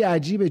مردم خیلی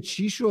عجیبه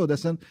چی شد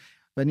اصلا.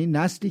 و این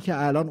نسلی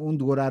که الان اون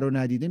دوره رو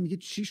ندیده میگه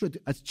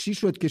چی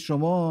شد که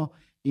شما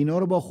اینا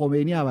رو با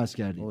خمینی عوض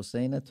کردید.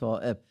 حسین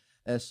طائب.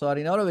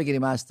 سارینا رو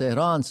بگیریم از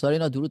تهران.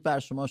 سارینا درود بر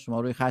شما،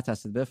 شما روی خط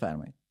هستید،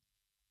 بفرمایید.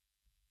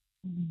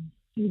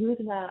 درود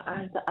و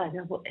عرض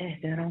ادب و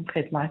احترام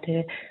خدمت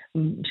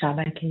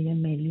شبکه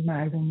ملی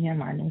مردمی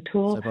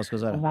منوتو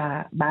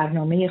و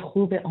برنامه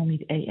خوب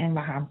امید AM و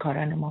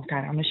همکاران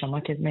محترم شما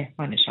که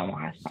مهمان شما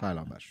هستم.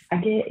 سلام برش.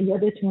 اگه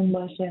یادتون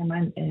باشه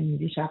من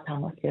دیشب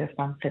تماس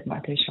گرفتم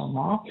خدمت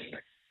شما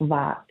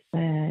و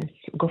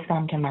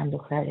گفتم که من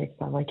دختر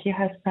اسلواکی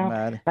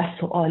هستم و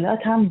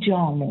سوالاتم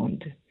جا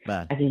موند.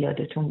 اگه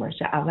یادتون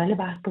باشه اول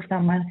بحث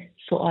گفتم من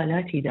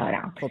سوالاتی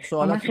دارم. خب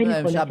من خیلی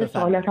خلاصه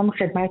سوالاتم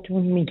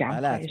خدمتتون میگم.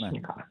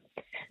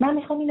 من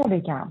میخوام اینو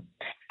بگم،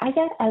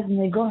 اگر از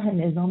نگاه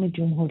نظام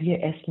جمهوری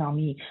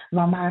اسلامی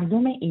و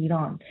مردم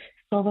ایران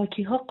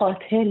ساواکی ها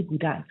قاتل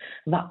بودن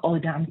و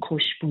آدم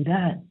کش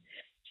بودن،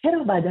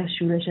 چرا بعد از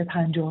شورش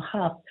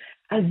 57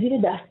 از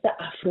زیر دست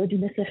افرادی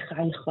مثل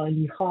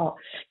خلخالی ها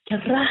که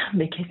رحم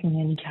به کسی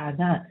نمی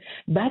کردن،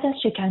 بعد از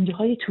شکنجه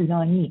های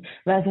طولانی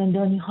و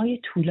زندانی های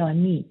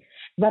طولانی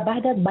و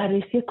بعد از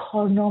بررسی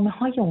کارنامه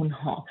های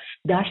اونها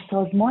در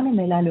سازمان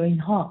ملل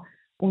و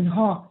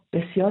اونها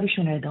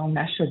بسیارشون اعدام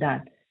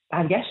نشدن،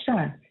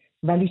 برگشتن،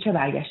 ولی چه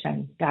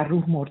برگشتنی؟ در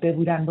روح مرده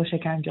بودن با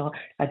شکنجه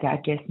و در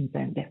جسم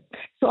زنده.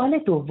 سوال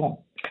دوم،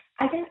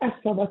 اگر از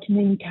ساواک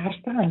نمی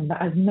ترسن و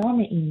از نام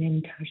این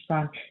نمی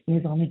ترسن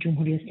نظام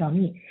جمهوری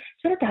اسلامی،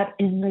 چرا در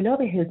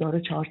انقلاب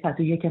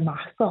 1401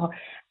 مهسا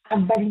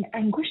اولین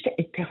انگشت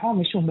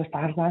اتهامشون به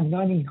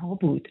فرزندان اینها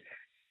بود،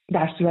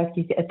 در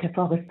صورتی که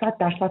اتفاق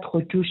 100%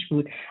 خودجوش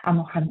بود،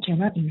 اما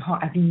همچنان اینها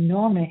از این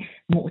نام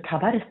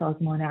معتبر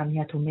سازمان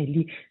امنیت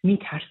ملی می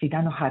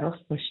ترسیدن و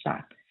هراس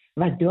داشتن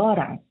و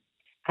دارن.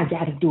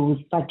 اگر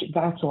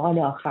و سوال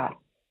آخر،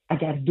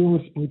 اگر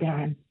دوز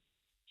بودن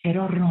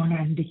چرا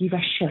رانندگی و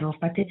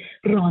شرافت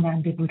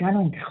راننده بودن رو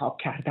انتخاب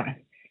کردن؟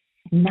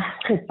 نه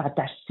خدمت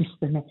در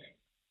سیستم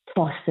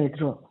فاسد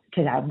رو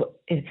که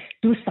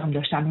دوستم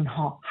داشتن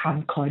اونها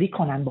همکاری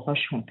کنن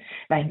باهاشون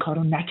و این کار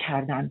رو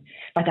نکردن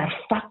و در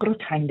فقر و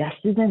تنگ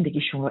دستی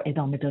زندگیشون رو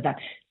ادامه دادن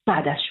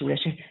بعد از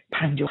شورش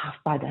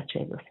 57، بعد از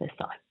 43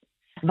 سال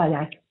و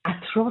در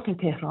اطراف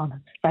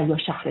تهران و یا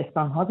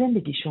شهرستان ها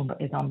زندگیشون رو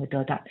ادامه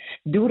دادن،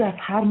 دور از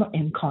هر نوع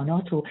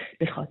امکانات و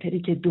به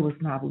خاطری که دوست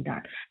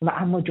نبودن. و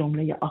اما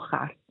جمله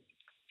آخر،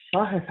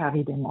 شاه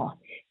فقید ما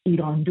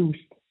ایران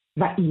دوست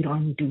و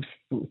ایرانی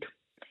دوست بود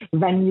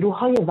و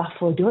نیروهای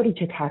وفاداری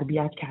که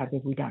تربیت کرده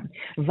بودن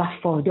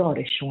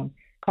وفادارشون،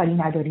 کاری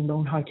نداریم به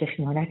اونها که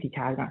خیانتی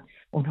کردن،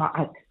 اونها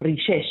از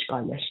ریشه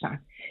اشکال داشتن،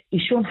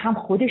 ایشون هم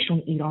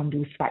خودشون ایران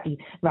دوست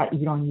و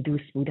ایرانی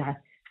دوست بودن،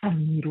 هم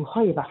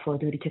نیروهای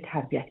وفاداری که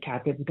تربیت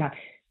کرده بودن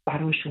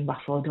براشون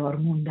وفادار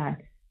موندن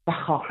و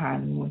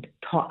خواهند موند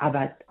تا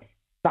ابد.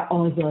 و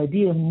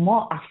آزادی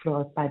ما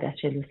افراد بعد از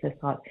 43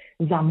 سال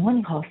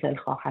زمانی حاصل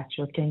خواهد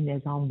شد که این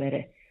نظام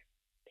بره.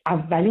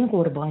 اولین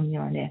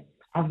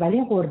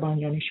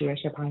قربانیان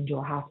شورش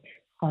 57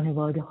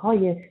 خانواده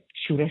های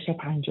شورش 57،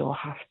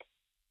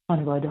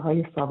 خانواده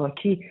های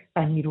ساواکی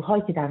و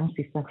نیروهایی که در اون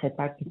سیستم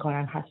خدمت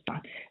میکنن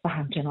هستن و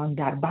همچنان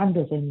در بند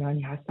و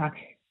زندانی هستن،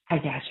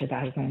 اگرچه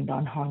در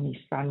زندان ها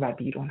نیستن و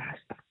بیرون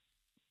هستن.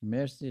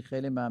 مرسی،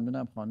 خیلی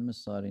ممنونم خانم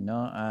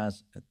سارینا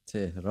از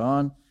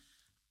تهران.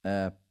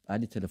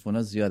 علی تلفن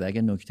ها زیاد،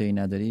 اگه نکته‌ای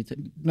ندارید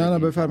نه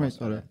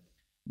بفرمایید.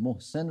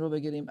 محسن رو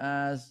بگیریم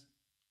از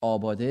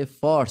آباده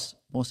فارس.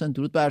 محسن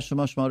درود بر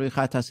شما، شما روی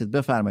خط هستید،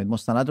 بفرمایید.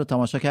 مستند رو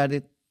تماشا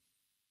کردید؟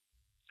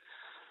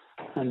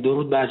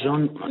 درود بر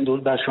جان،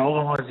 درود بر شما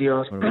آقا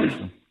مازیار،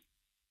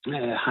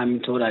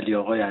 همینطور علی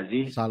آقای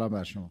عزیز، سلام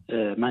بر شما.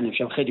 من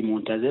امشب خیلی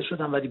منتظر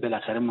شدم ولی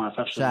بالاخره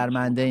موفق شدم.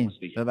 شرمنده ایم،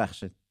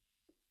 ببخشید.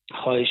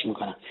 خواهش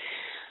میکنم.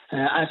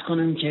 عرض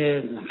کنم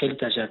که خیلی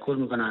تشکر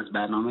میکنم از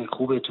برنامه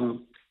خوبتون،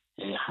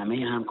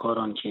 همه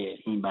همکاران که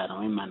این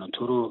برنامه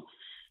منوتو رو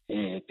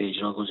به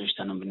اجرا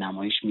گذاشتن و به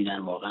نمایش میدن،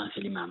 واقعا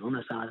خیلی ممنون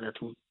هستم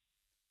ازتون.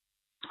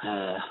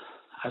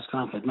 عرض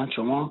کنم خدمت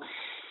شما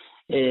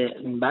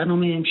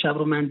برنامه امشب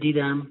رو من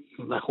دیدم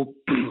و خب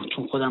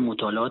چون خودم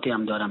مطالعاتی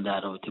هم دارم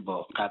در رابطه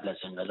با قبل از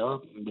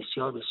انقلاب،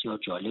 بسیار بسیار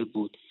جالب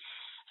بود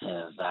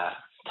و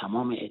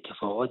تمام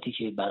اتفاقاتی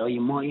که برای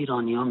ما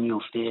ایرانیان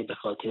میفته به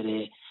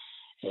خاطر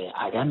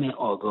عدم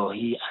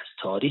آگاهی از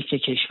تاریخ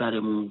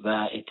کشورمون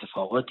و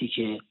اتفاقاتی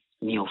که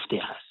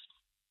میفته هست.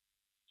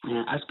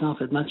 از کنم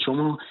خدمت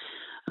شما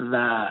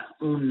و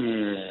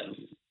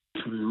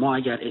ما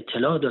اگر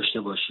اطلاع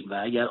داشته باشیم و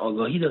اگر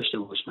آگاهی داشته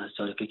باشیم از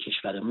تاریخ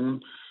کشورمون،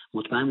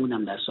 مطمئن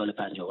بودم در سال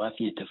 57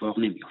 این اتفاق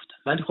نمی‌افتاد.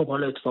 ولی خب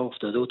حالا اتفاق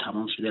افتاده و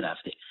تمام شده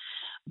رفته.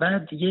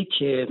 بعد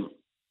یک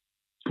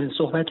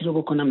صحبتی رو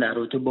بکنم در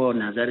رابطه با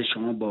نظر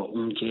شما با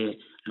اون که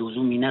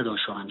لزومی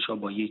نداشت شاهنشاه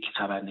با یک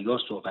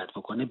خبرنگار صحبت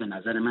بکنه. به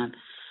نظر من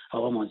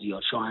آقا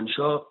مازیار،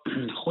 شاهنشاه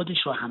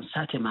خودش رو هم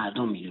سطح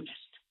مردم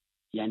می‌دونست،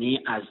 یعنی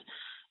از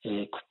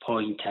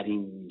پایین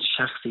ترین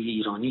شخص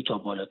ایرانی تا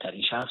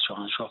بالاترین شخص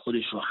شاهنشاه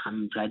خودش رو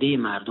هم رده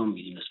مردم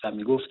می‌دونست و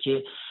میگفت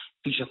که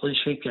پیش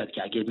خودش فکر کرد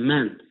که اگر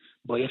من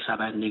با یک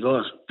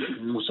خبرنگار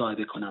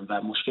مصاحبه کنم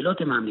و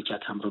مشکلات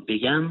مملکتم رو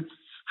بگم،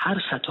 هر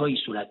خطایی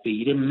صورت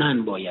بگیره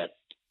من باید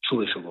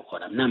چوبشو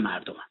بخورم، نه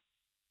مردمم.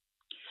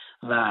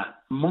 و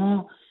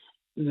ما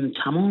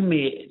تمام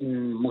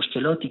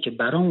مشکلاتی که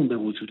برامون به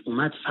وجود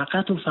اومد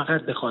فقط و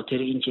فقط به خاطر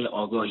اینکه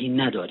آگاهی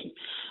نداریم.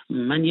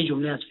 من یه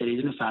جمله از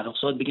فریدون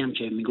فرخزاد بگم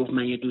که میگفت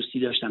من یه دوستی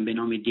داشتم به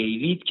نام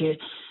دیوید که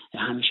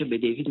همیشه به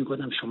دیوید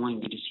میگفتم شما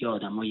انگلیسی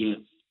آدمای،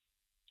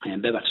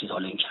 ببخشید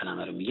حالا این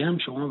کلمه رو میگم،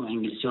 شما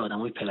انگلیسی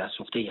آدمای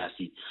پلاسوخته‌ای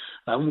هستید.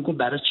 و اون میگه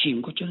برای چی؟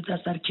 میگه چرا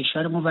دست در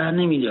کشور ما ور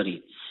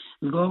نمیدارید؟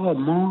 میگه آقا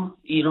ما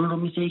ایران رو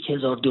مثل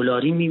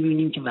 $1000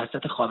 میبینیم که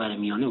وسط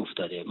خاورمیانه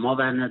افتاده، ما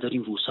ور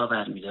نداریم، روسا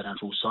ور میدارن،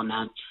 روسا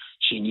نه،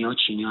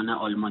 چینیا نه،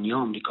 آلمانیا،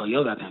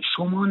 آمریکایا ور.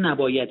 شما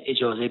نباید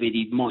اجازه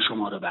بدید ما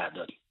شما رو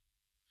برداریم.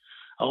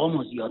 آقا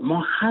مازیار،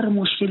 ما هر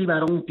مشکلی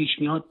برامون پیش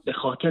میاد به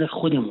خاطر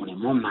خودمونه.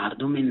 ما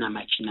مردم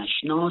نمک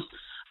نشناس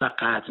و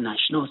قدر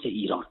نشناس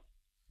ایران.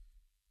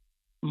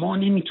 ما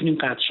نمیتونیم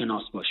قدر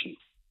شناس باشیم.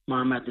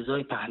 محمد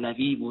رضا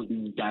پهلوی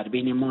در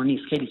بین ما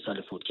نیست، خیلی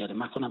سال فوت کرده.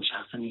 من خودم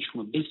شخصا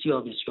ایشونو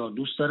بسیار بسیار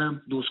دوست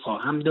دارم، دوست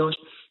خواهم داشت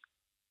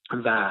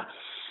و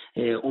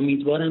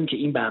امیدوارم که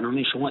این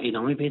برنامه شما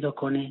ادامه پیدا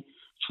کنه،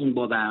 چون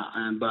با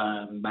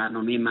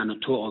برنامه من و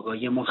تو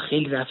آگاهی ما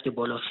خیلی رفته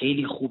بالا،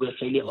 خیلی خوبه،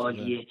 خیلی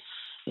عالیه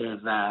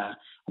و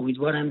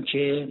امیدوارم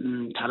که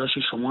تلاش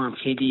شما هم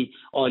خیلی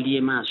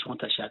عالیه. من از شما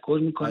تشکر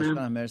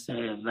میکنم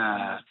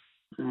و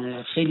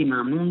خیلی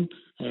ممنون.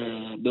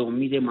 به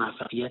امید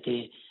موفقیت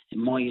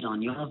ما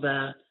ایرانی‌ها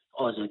و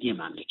آزادی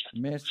مملکت.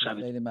 مرسی،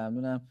 خیلی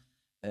ممنونم.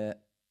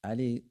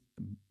 علی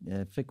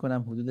فکر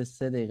کنم حدود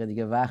 3 دقیقه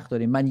دیگه وقت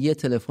داریم. من یه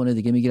تلفن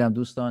دیگه میگیرم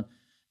دوستان،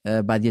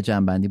 بعد یه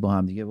جنبندی با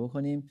هم دیگه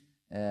بکنیم.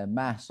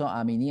 مهسا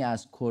امینی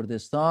از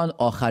کردستان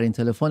آخرین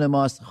تلفن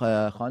ماست.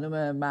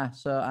 خانم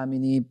مهسا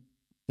امینی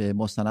به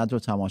مستند رو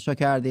تماشا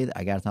کردید؟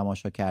 اگر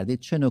تماشا کردید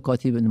چه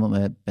نکاتی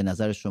به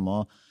نظر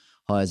شما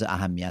حائز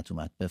اهمیت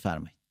اومد؟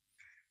 بفرمایید.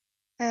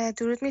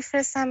 درود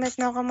میفرستم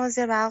به آقا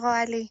مازر و آقا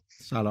علی.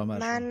 سلام.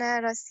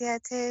 من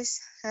راستیتش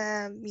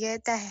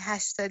یه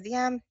 80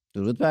 هم.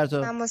 درود بر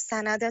تو. من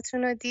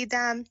مستنداتون رو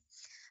دیدم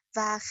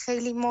و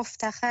خیلی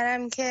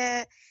مفتخرم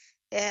که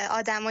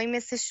آدمایی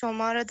مثل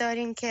شما رو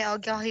داریم که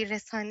آگاهی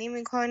رسانی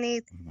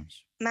میکنید.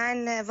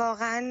 من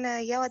واقعا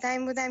یه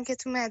آدمی بودم که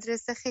تو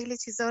مدرسه خیلی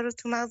چیزا رو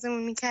تو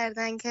مغزمون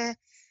میکردن که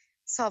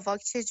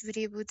ساواک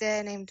چجوری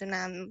بوده،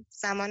 نمیدونم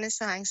زمان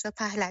شاهنشاه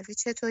پهلوی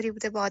چطوری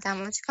بوده، با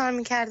آدما چی کار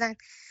میکردن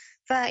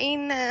و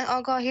این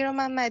آگاهی رو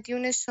من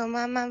مدیون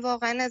شما. من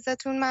واقعا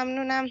ازتون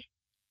ممنونم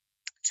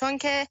چون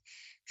که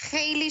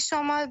خیلی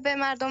شما به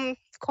مردم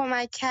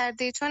کمک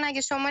کردی، چون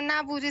اگه شما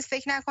نبودید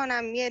فکر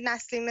نکنم یه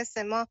نسلی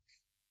مثل ما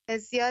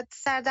زیاد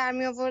سر در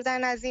می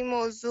آوردن از این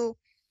موضوع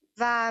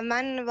و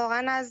من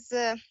واقعا از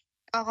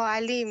آقا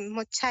علی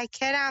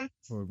متشکرم.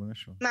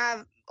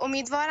 من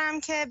امیدوارم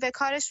که به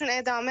کارشون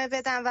ادامه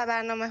بدن و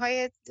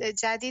برنامه‌های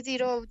جدیدی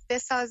رو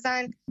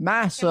بسازن.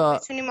 مهسا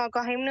بتونیم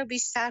آگاهیمون رو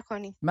بیشتر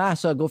کنیم.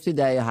 مهسا گفتی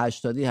دهه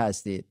 80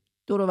 هستی،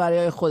 دور و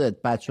بریای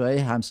خودت، بچه‌های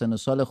همسن و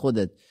سال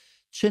خودت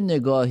چه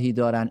نگاهی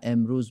دارن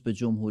امروز به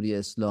جمهوری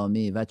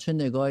اسلامی و چه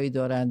نگاهی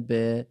دارن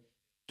به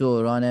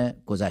دوران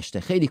گذشته؟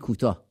 خیلی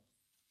کوتاه.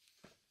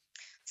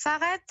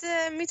 فقط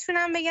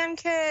میتونم بگم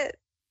که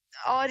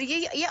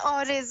یه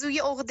آرزوی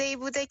عقده‌ای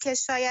بوده که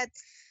شاید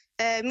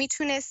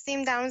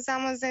میتونستیم در اون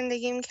زمان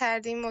زندگی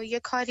میکردیم و یه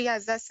کاری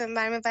از دستمون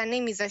برمی و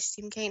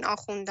نمیذاشتیم که این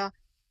آخوندا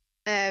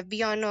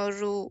بیان و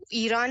رو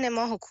ایران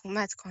ما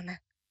حکومت کنن.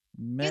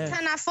 یه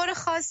تنفر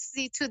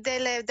خاصی تو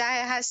دل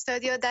دهه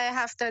 80 و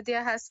دهه 70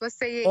 هست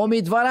واسه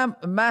امیدوارم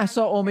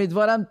مهسا،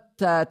 امیدوارم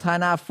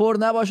تنفر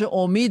نباشه،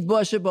 امید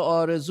باشه به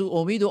آرزو،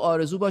 امید و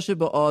آرزو باشه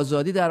به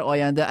آزادی در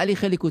آینده. علی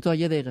خیلی کوتاه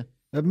 1 دقیقه.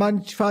 من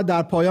فقط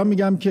در پایان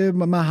میگم که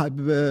من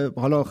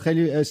حالا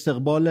خیلی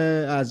استقبال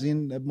از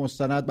این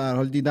مستند به هر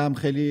حال دیدم،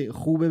 خیلی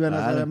خوبه به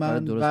نظر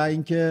من و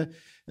اینکه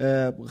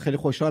خیلی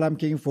خوشحالم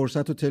که این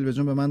فرصت رو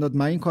تلویزیون به من داد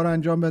من این کار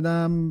انجام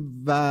بدم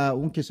و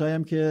اون کسایی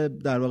هم که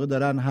در واقع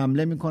دارن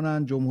حمله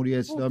میکنن جمهوری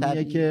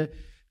اسلامیه که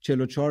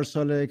 44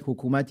 سال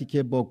حکومتی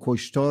که با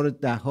کشتار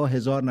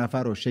 10,000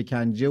 نفر و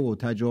شکنجه و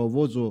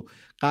تجاوز و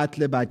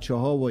قتل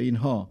بچه‌ها و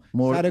اینها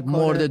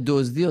مورد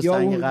دزدی و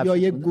سنگ قفل یا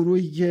یک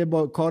گروهی که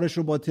با کارش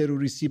رو با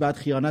تروریستی بعد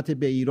خیانت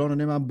به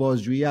ایران و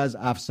بازجویی از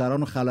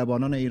افسران و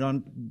خلبانان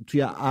ایران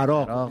توی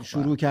عراق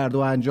شروع کرده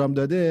و انجام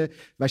داده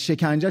و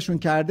شکنجهشون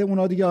کرده،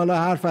 اونا دیگه حالا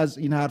حرف از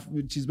این حرف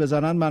چیز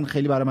بزنن من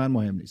خیلی برای من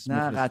مهم نیست.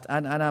 نه قطعا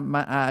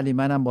علی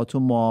منم با تو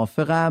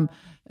موافقم.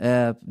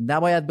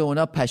 نباید به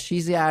اونا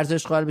پشیزی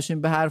ارزش قائل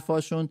بشیم به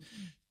حرفاشون.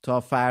 تا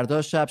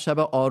فردا شب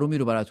آرومی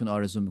رو براتون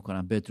آرزو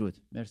میکنم. بدرود.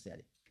 مرسی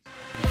علی.